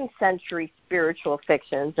 11th century spiritual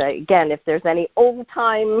fictions. Again, if there's any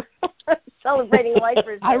old-time celebrating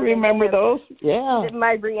lifers. I remember those. Yeah.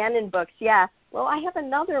 My Rhiannon books, yeah. Well, I have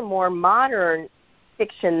another more modern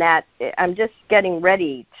fiction that I'm just getting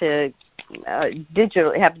ready to have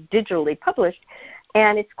digitally published,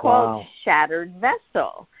 and it's called Shattered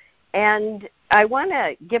Vessel. And I want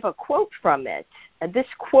to give a quote from it. This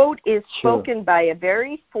quote is spoken by a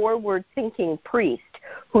very forward-thinking priest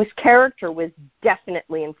whose character was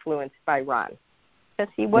definitely influenced by Ron,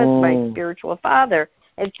 because he was my spiritual father.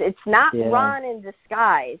 It's not Ron in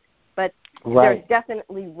disguise, but there's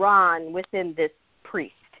definitely Ron within this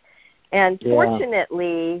priest. And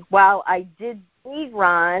fortunately, while I did need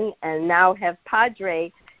Ron and now have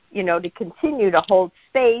Padre, to continue to hold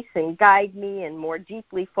space and guide me and more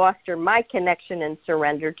deeply foster my connection and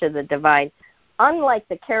surrender to the divine, unlike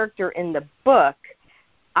the character in the book,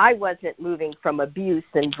 I wasn't moving from abuse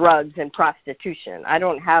and drugs and prostitution. I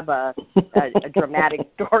don't have a dramatic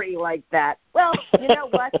story like that. Well, you know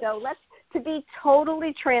what, though? To be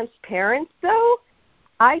totally transparent, though,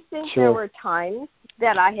 I think there were times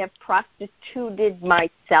that I have prostituted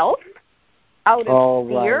myself out of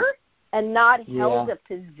fear and not held a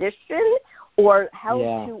position or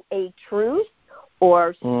held to a truth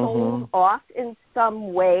or sold off in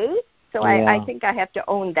some way. So I think I have to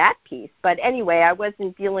own that piece. But anyway, I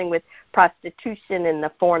wasn't dealing with prostitution in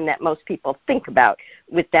the form that most people think about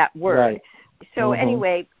with that word. Right. So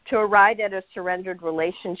anyway, to arrive at a surrendered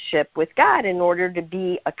relationship with God in order to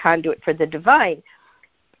be a conduit for the divine.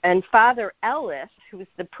 And Father Ellis, who's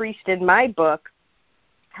the priest in my book,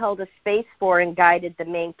 held a space for and guided the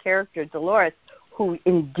main character, Dolores, who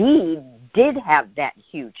indeed did have that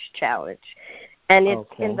huge challenge. And it's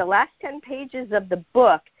in the last 10 pages of the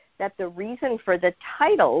book that the reason for the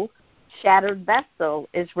title, Shattered Vessel,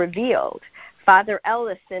 is revealed. Father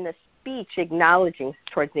Ellis, in a speech acknowledging,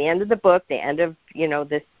 towards the end of the book, the end of,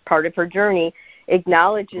 this part of her journey,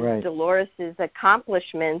 acknowledges Dolores'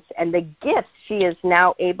 accomplishments and the gifts she is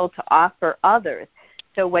now able to offer others.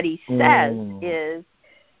 So what he says is,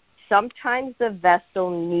 sometimes the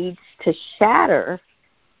vessel needs to shatter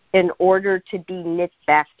in order to be knit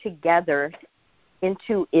back together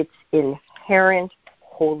into its inherent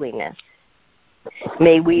holiness.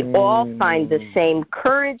 May we all find the same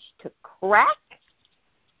courage to crack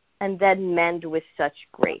and then mend with such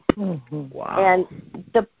grace. Wow. And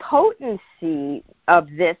the potency of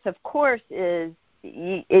this, of course, is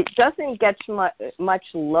it doesn't get much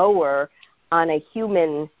lower on a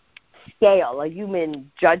human scale, a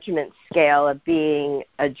human judgment scale of being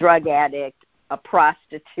a drug addict, a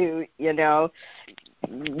prostitute, no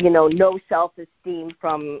self-esteem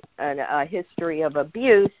from a history of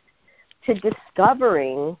abuse, to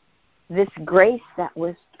discovering this grace that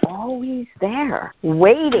was always there,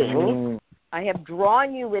 waiting. I have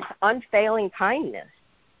drawn you with unfailing kindness.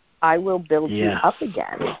 I will build you up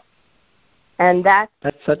again. And that's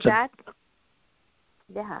such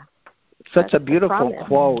a beautiful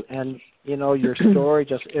quote. And, your story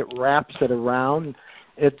it wraps it around.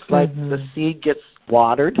 It's like the seed gets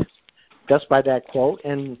watered just by that quote.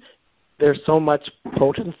 And there's so much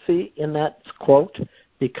potency in that quote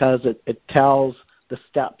because it tells the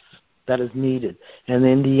steps that is needed. And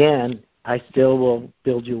in the end, I still will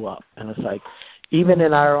build you up. And it's like, even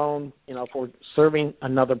in our own, if we're serving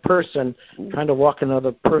another person, trying to walk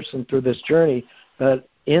another person through this journey, but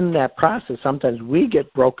in that process, sometimes we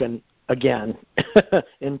get broken again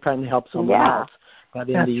in trying to help someone else. But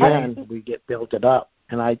in the end, we get built it up.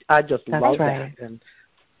 And I just love that. And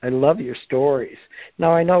I love your stories.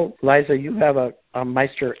 Now, I know, Liza, you have a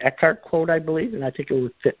Meister Eckhart quote, I believe, and I think it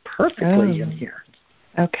would fit perfectly in here.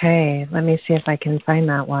 Okay, let me see if I can find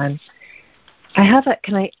that one. I have a.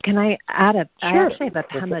 Can I add a? Sure. I actually have a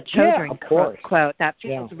Pema Chodron quote that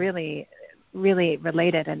feels really, really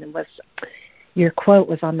related, and it was your quote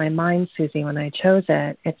was on my mind, Susie, when I chose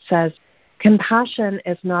it. It says, "Compassion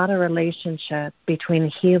is not a relationship between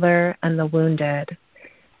healer and the wounded.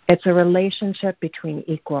 It's a relationship between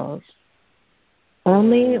equals.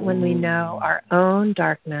 Only when we know our own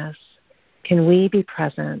darkness can we be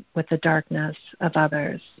present with the darkness of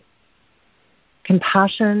others.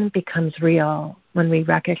 Compassion becomes real when we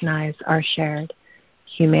recognize our shared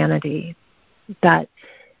humanity." That,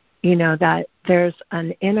 that there's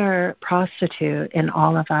an inner prostitute in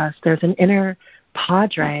all of us. There's an inner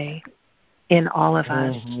padre in all of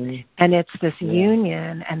us. And it's this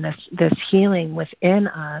union and this healing within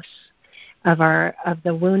us of the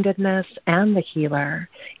woundedness and the healer,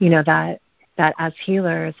 that that as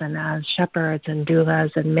healers and as shepherds and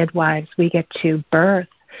doulas and midwives, we get to birth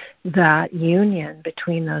that union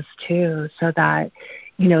between those two so that,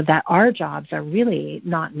 that our jobs are really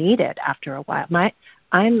not needed after a while.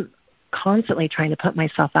 I'm constantly trying to put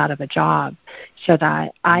myself out of a job so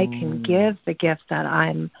that I can give the gift that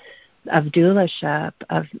I'm of doulaship,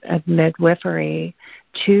 of midwifery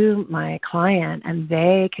to my client, and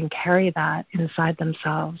they can carry that inside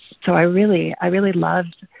themselves. So I really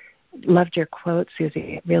loved your quote,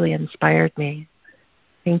 Susie. It really inspired me.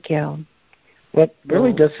 Thank you. Well, it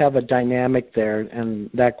really does have a dynamic there, and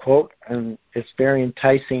that quote, and it's very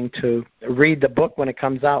enticing to read the book when it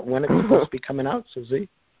comes out. When it's supposed to be coming out, Susie?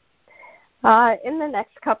 In the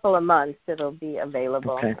next couple of months, it'll be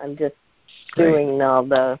available. Okay. I'm just doing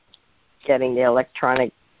getting the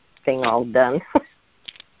electronic thing all done.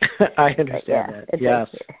 I understand that. Yes,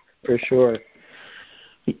 for sure.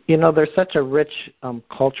 There's such a rich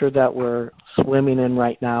culture that we're swimming in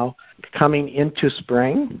right now, coming into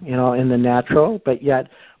spring, in the natural, but yet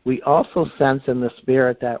we also sense in the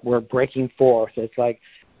spirit that we're breaking forth. It's like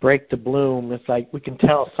break the bloom. It's like we can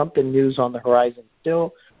tell something new's on the horizon,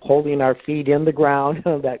 still holding our feet in the ground,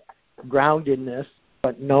 that groundedness,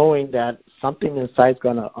 but knowing that something inside is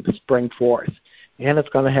going to spring forth, and it's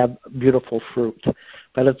going to have beautiful fruit.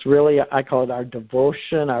 But it's really, I call it our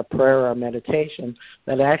devotion, our prayer, our meditation,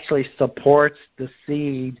 that actually supports the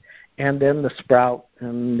seed and then the sprout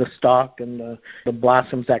and the stalk and the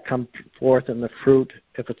blossoms that come forth and the fruit,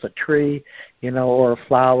 if it's a tree, or a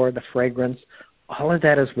flower, the fragrance. All of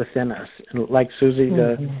that is within us. And like Susie,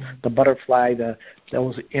 the butterfly,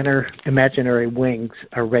 those inner imaginary wings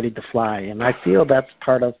are ready to fly. And I feel that's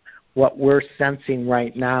part of what we're sensing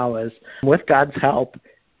right now is, with God's help,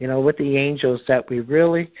 with the angels, that we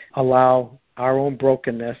really allow our own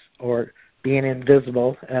brokenness or being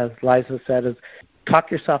invisible, as Liza said, is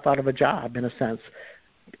talk yourself out of a job, in a sense.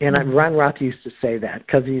 And Ron Roth used to say that,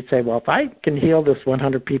 because he'd say, well, if I can heal this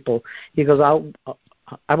 100 people, he goes,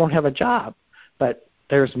 I won't have a job. But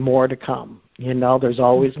there's more to come. There's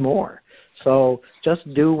always more. So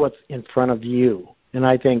just do what's in front of you. And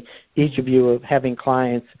I think each of you, having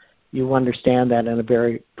clients, you understand that in a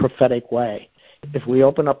very prophetic way. If we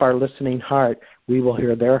open up our listening heart, we will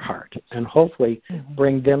hear their heart and hopefully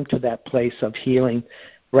bring them to that place of healing,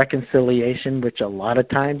 reconciliation, which a lot of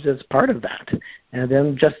times is part of that. And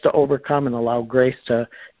then just to overcome and allow grace to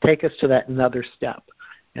take us to that another step.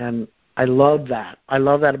 And I love that. I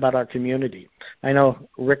love that about our community. I know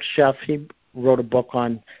Rick Sheff, he wrote a book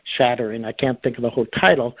on shattering. I can't think of the whole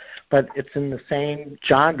title, but it's in the same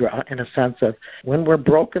genre in a sense of when we're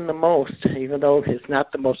broken the most, even though it's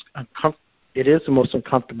not the most it is the most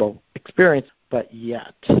uncomfortable experience, but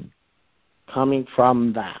yet coming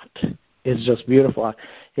from that is just beautiful.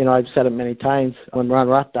 I've said it many times. When Ron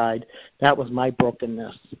Roth died, that was my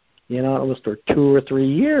brokenness. It was for 2 or 3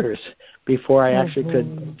 years before I actually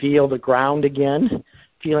could feel the ground again,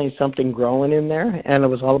 feeling something growing in there. And it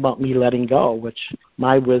was all about me letting go, which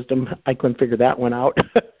my wisdom, I couldn't figure that one out.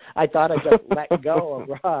 I thought I just let go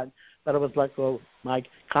of Ron, but it was let go of my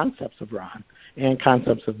concepts of Ron and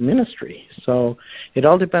concepts of ministry. So it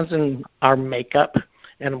all depends on our makeup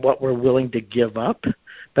and what we're willing to give up.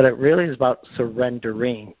 But it really is about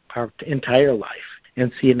surrendering our entire life and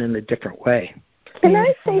seeing it in a different way. Can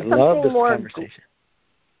I say something more? Conversation.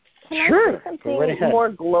 Can I say something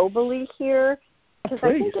more globally here? Because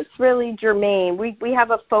I think it's really germane. We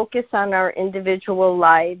have a focus on our individual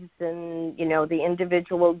lives and, the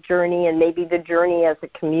individual journey and maybe the journey as a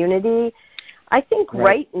community. I think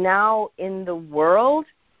right now in the world,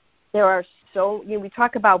 there are we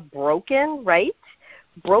talk about broken, right?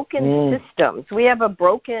 Broken systems. We have a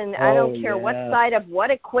broken, I don't care what side of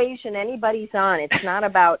what equation anybody's on. It's not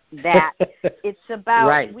about that. It's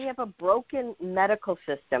about we have a broken medical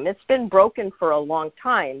system. It's been broken for a long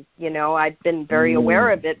time. I've been very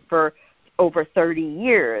aware of it for over 30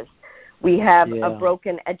 years. We have a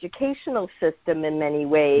broken educational system in many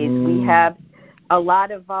ways. We have a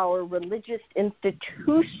lot of our religious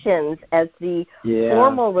institutions as the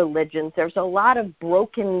formal religions. There's a lot of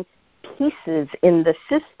broken pieces in the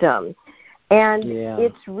system, and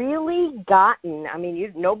it's really gotten,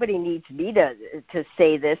 nobody needs me to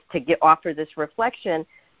say this, to offer this reflection,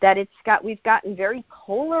 that we've gotten very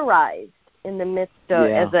polarized in the midst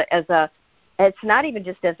of, it's not even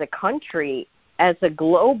just as a country, as a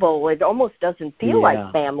global, it almost doesn't feel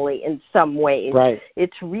like family in some ways.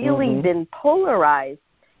 It's really been polarized.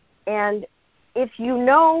 And if you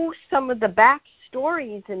know some of the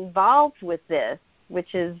backstories involved with this,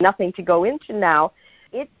 which is nothing to go into now,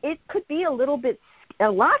 it could be a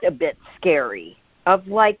bit scary of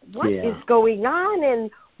like what is going on and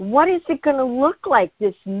what is it going to look like,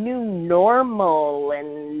 this new normal,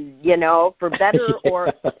 and, for better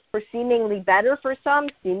or for seemingly better for some,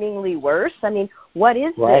 seemingly worse? I mean, what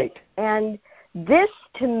is it? And this,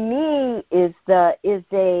 to me, is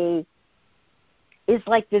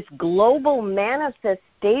like this global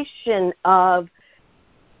manifestation of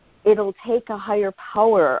it'll take a higher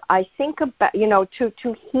power. I think about,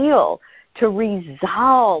 to heal, to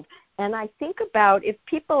resolve. And I think about, if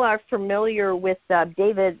people are familiar with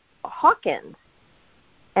David Hawkins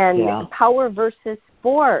and power versus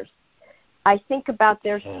force, I think about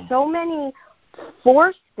there's so many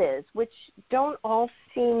forces which don't all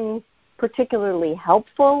seem particularly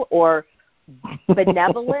helpful or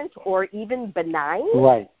benevolent or even benign.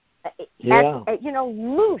 Right. Yeah.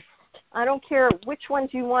 Loosed. I don't care which ones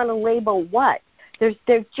you want to label what.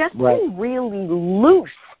 They've just been really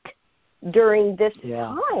loosed during this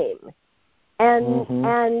time.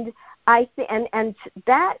 And I think and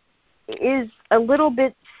that is a little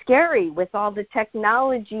bit scary with all the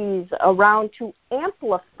technologies around to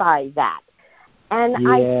amplify that. And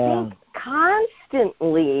I think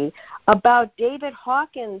constantly about David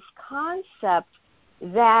Hawkins' concept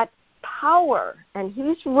that power, and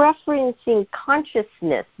he's referencing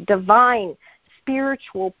consciousness, divine,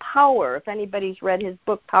 spiritual power. If anybody's read his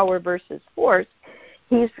book, Power versus Force,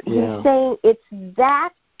 he's saying it's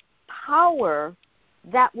that power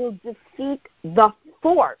that will defeat the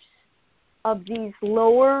force of these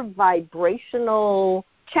lower vibrational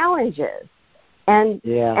challenges. And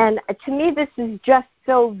to me, this is just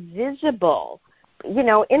so visible. In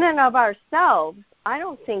and of ourselves, I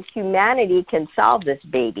don't think humanity can solve this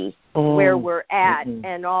baby where we're at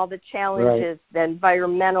and all the challenges, the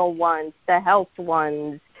environmental ones, the health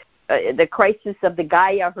ones, the crisis of the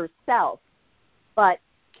Gaia herself. But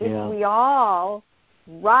if we all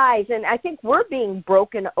rise, and I think we're being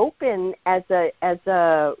broken open as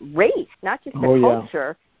a race, not just a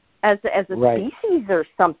culture, as a species or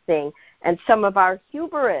something, and some of our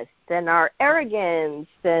hubris and our arrogance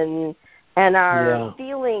and our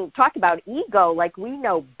feeling, talk about ego, like we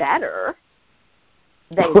know better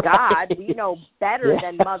than God, we know better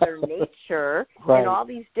than Mother Nature in all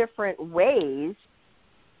these different ways,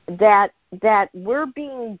 that we're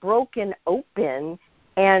being broken open.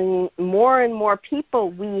 And more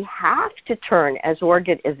people, we have to turn as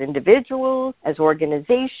individuals, as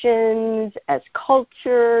organizations, as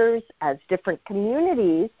cultures, as different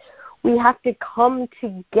communities. We have to come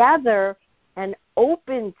together and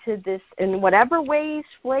open to this in whatever ways,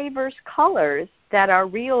 flavors, colors that are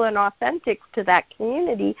real and authentic to that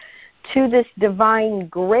community, to this divine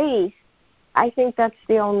grace. I think that's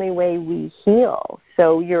the only way we heal.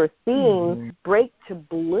 So your theme, Break to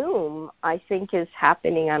Bloom, I think is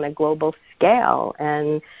happening on a global scale.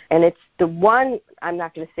 And it's the one, I'm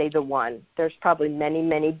not going to say the one. There's probably many,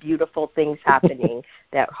 many beautiful things happening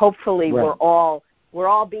that hopefully we're all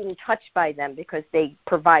being touched by them because they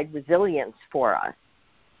provide resilience for us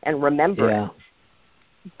and remembrance.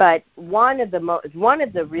 But one of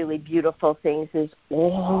the really beautiful things is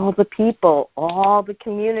all the people, all the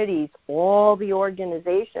communities, all the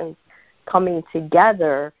organizations coming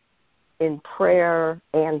together in prayer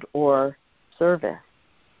and or service.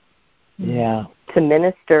 Yeah. To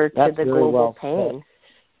minister That's to the very global pain.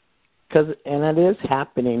 And it is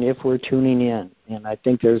happening if we're tuning in. And I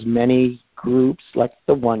think there's many groups like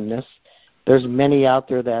the Oneness. There's many out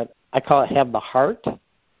there that I call it have the heart.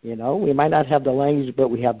 We might not have the language, but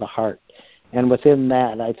we have the heart. And within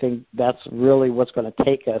that, I think that's really what's going to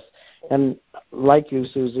take us. And like you,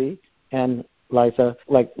 Susie, and Liza,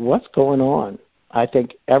 like what's going on? I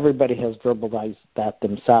think everybody has verbalized that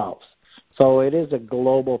themselves. So it is a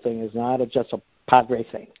global thing. It's not just a Padre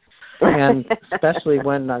thing. And especially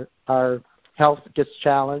when our health gets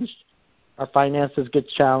challenged, our finances get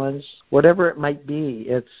challenged, whatever it might be,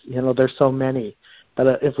 it's, there's so many.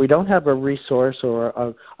 But if we don't have a resource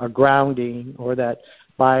or a grounding or that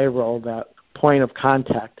spiral, that point of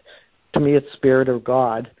contact, to me it's Spirit of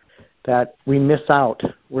God, that we miss out.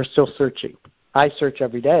 We're still searching. I search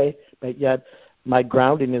every day, but yet my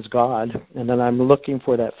grounding is God, and then I'm looking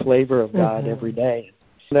for that flavor of God every day.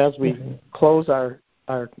 And as we close our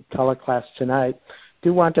teleclass tonight, I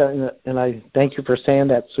do want to, and I thank you for saying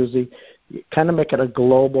that, Susie, kind of make it a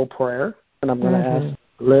global prayer. And I'm going to ask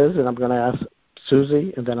Liz, and I'm going to ask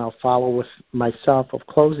Susie, and then I'll follow with myself of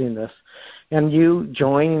closing this. And you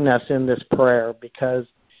joining us in this prayer, because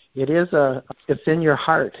it's in your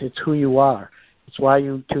heart. It's who you are. It's why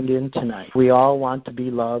you tuned in tonight. We all want to be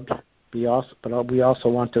loved, but we also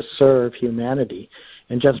want to serve humanity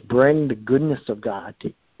and just bring the goodness of God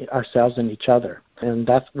to ourselves and each other. And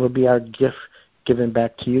that will be our gift given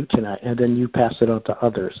back to you tonight, and then you pass it on to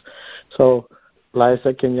others. So,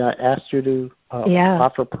 Liza, can I ask you to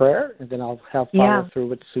offer prayer, and then I'll follow through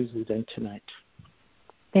with Susie then tonight.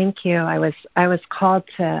 Thank you. I was called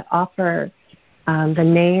to offer the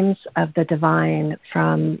names of the divine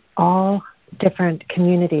from all different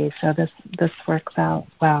communities, so this works out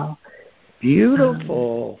well.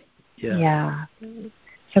 Beautiful. Yeah.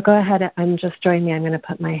 So go ahead and just join me. I'm going to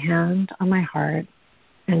put my hand on my heart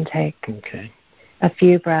and take a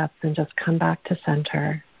few breaths and just come back to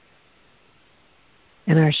center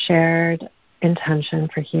in our shared intention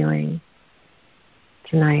for healing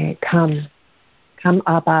tonight. Come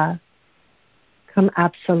Abba, come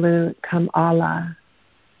Absolute, come Allah,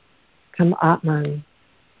 come Atman,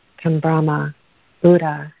 come Brahma,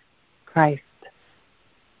 Buddha, Christ.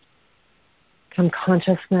 Come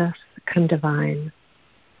consciousness, come divine.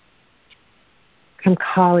 Come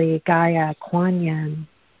Kali, Gaia, Kuan Yin,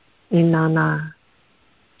 Inanna,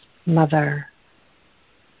 Mother.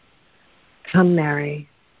 Come Mary,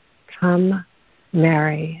 come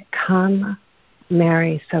Mary, come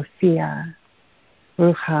Mary Sophia,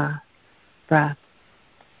 Ruha, breath.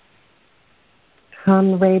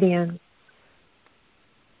 Come radiance,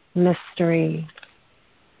 mystery,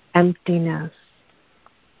 emptiness,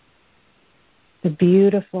 the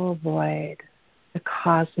beautiful void, the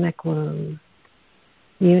cosmic womb,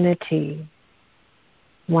 unity,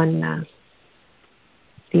 oneness,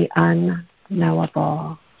 the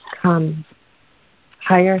unknowable. Come,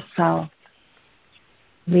 higher self,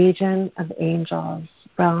 legion of angels,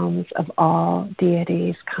 realms of all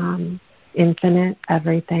deities, come, infinite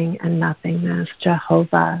everything and nothingness,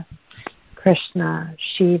 Jehovah, Krishna,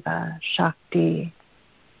 Shiva, Shakti,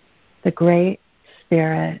 the Great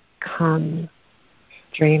Spirit, come,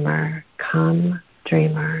 dreamer, come,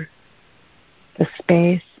 dreamer, the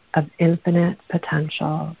space of infinite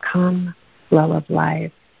potential, come, flow of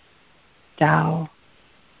life, Tao,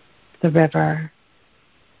 the river,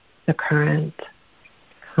 the current,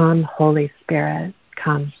 come, Holy Spirit,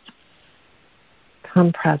 come.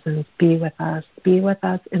 Come, presence, be with us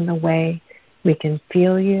in the way we can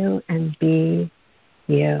feel you and be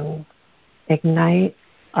you. Ignite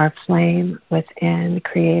our flame within,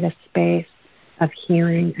 create a space of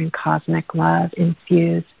healing and cosmic love,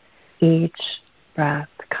 infuse each breath.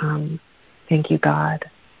 Come. Thank you, God.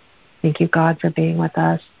 Thank you, God, for being with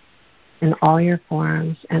us in all your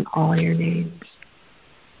forms and all your names.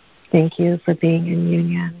 Thank you for being in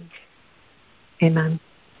union. Amen.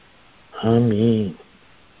 Amen.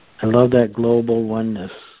 I love that global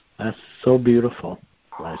oneness. That's so beautiful,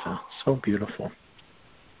 Liza. So beautiful.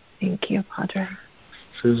 Thank you, Padre.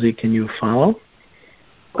 Susie, can you follow?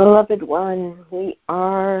 Beloved one, we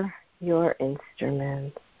are your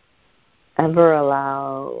instruments. Ever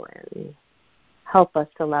allow and help us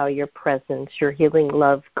allow your presence, your healing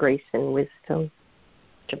love, grace, and wisdom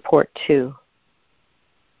to pour to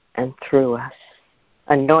and through us.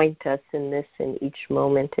 Anoint us in this and each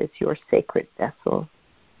moment as your sacred vessel,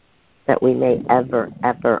 that we may ever,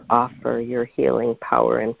 ever offer your healing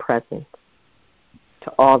power and presence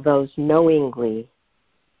to all those knowingly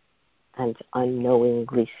and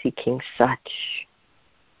unknowingly seeking such.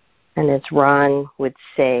 And as Ron would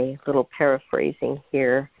say, little paraphrasing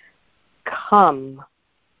here, come,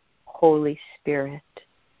 Holy Spirit,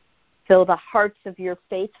 fill the hearts of your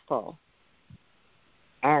faithful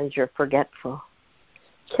and your forgetful.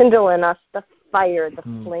 Kindle in us the fire,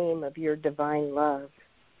 the flame of your divine love.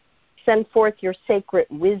 Send forth your sacred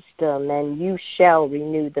wisdom, and you shall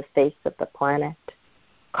renew the face of the planet.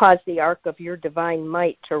 Cause the ark of your divine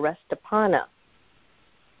might to rest upon us.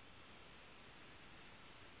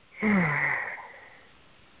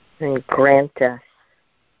 And grant us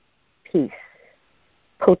peace,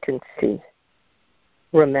 potency,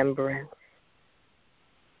 remembrance,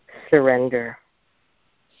 surrender,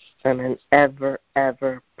 and an ever,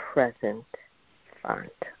 ever present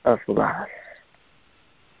font of love.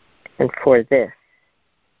 And for this,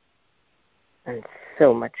 and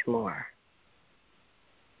so much more,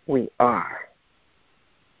 we are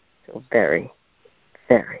so very,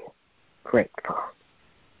 very grateful.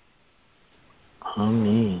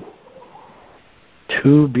 Amen.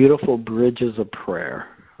 Two beautiful bridges of prayer.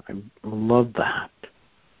 I love that.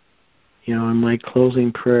 You know, in my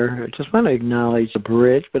closing prayer, I just want to acknowledge the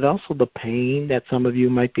bridge, but also the pain that some of you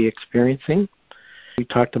might be experiencing. We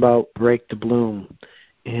talked about break to bloom.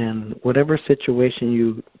 And whatever situation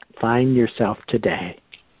you find yourself today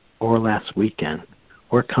or last weekend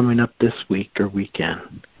or coming up this week or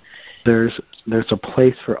weekend, there's a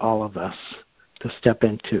place for all of us to step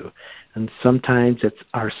into. And sometimes it's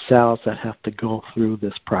ourselves that have to go through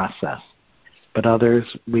this process. but others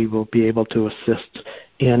we will be able to assist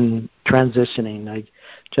in transitioning. I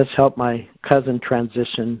just helped my cousin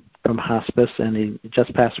transition from hospice, and he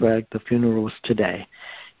just passed away. The funeral was today.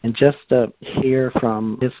 And just to hear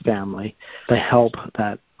from his family the help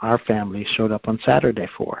that our family showed up on Saturday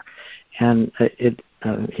for. And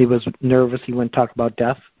he was nervous. He wouldn't talk about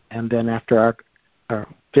death. And then after our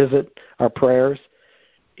visit, our prayers,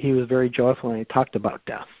 he was very joyful, and he talked about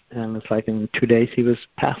death. And it's like in 2 days he was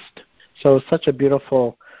passed. So it's such a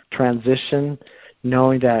beautiful transition,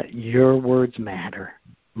 knowing that your words matter,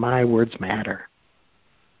 my words matter.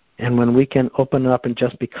 And when we can open up and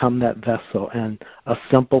just become that vessel, and a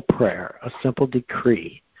simple prayer, a simple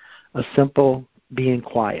decree, a simple being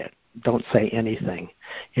quiet, don't say anything.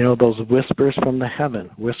 Those whispers from the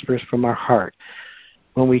heaven, whispers from our heart.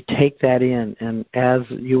 When we take that in, and as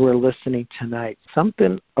you were listening tonight,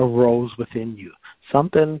 something arose within you.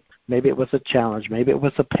 Something, maybe it was a challenge, maybe it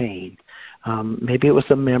was a pain, maybe it was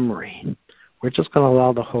a memory. We're just going to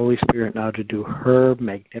allow the Holy Spirit now to do her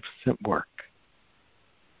magnificent work.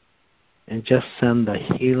 And just send the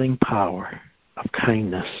healing power of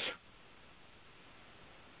kindness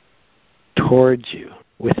towards you,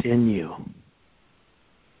 within you,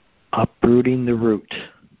 uprooting the root,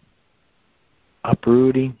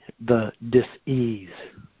 uprooting the dis-ease.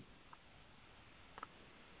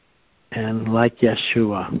 And like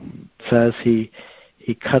Yeshua says, he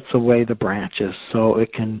cuts away the branches so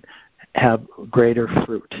it can have greater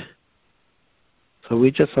fruit. So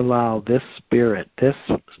we just allow this Spirit, this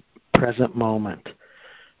present moment,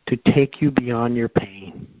 to take you beyond your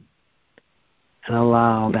pain and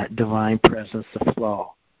allow that divine presence to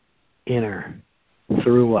flow inner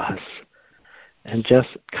through us, and just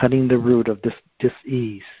cutting the root of this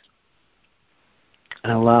dis-ease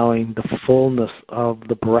and allowing the fullness of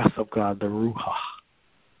the breath of God, the Ruach,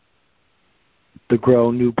 to grow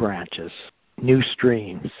new branches, new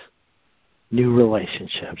streams, new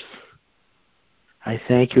relationships. I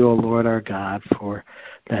thank you, O Lord our God, for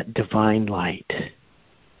that divine light,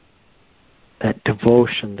 that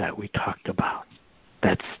devotion that we talked about,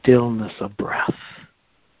 that stillness of breath,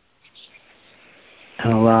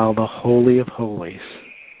 and allow the Holy of Holies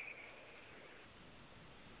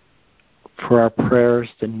for our prayers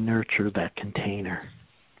to nurture that container,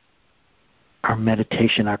 our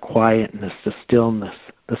meditation, our quietness, the stillness,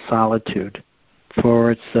 the solitude,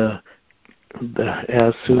 for it's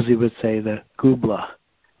as Susie would say, the gubla,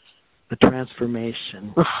 the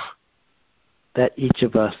transformation that each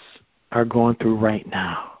of us are going through right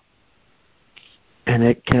now. And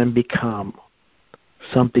it can become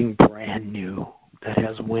something brand new that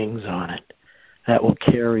has wings on it, that will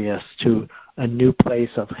carry us to a new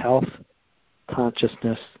place of health,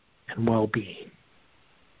 consciousness, and well-being.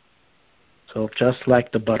 So just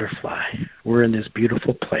like the butterfly, we're in this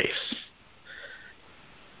beautiful place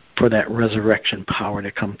for that resurrection power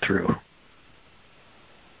to come through,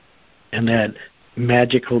 and that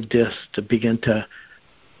magical disc to begin to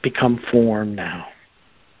become formed now,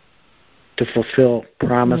 to fulfill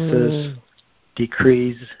promises,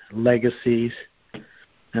 decrees, legacies.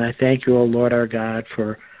 And I thank you, O Lord our God,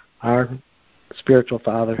 for our spiritual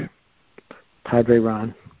father, Padre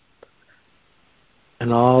Ron,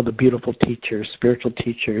 and all the beautiful teachers, spiritual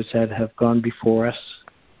teachers that have gone before us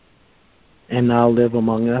and now live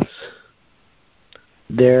among us.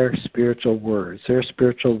 Their spiritual words, their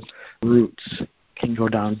spiritual roots can go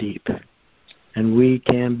down deep, and we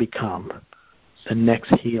can become the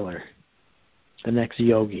next healer, the next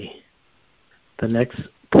yogi, the next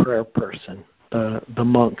prayer person, the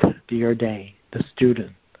monk, the ordained, the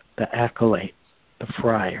student, the acolyte, the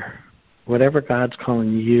friar, whatever God's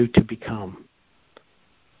calling you to become,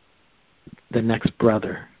 the next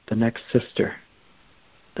brother, the next sister,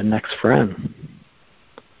 the next friend.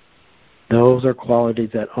 Those are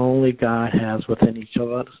qualities that only God has within each of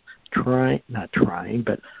us,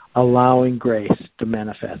 but allowing grace to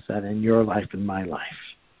manifest that in your life and my life.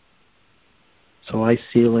 So I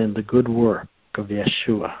seal in the good work of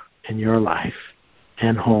Yeshua in your life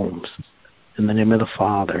and homes, in the name of the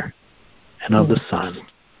Father, and of the Son,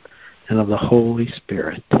 and of the Holy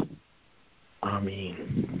Spirit.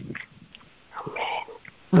 Amen.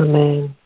 Amen.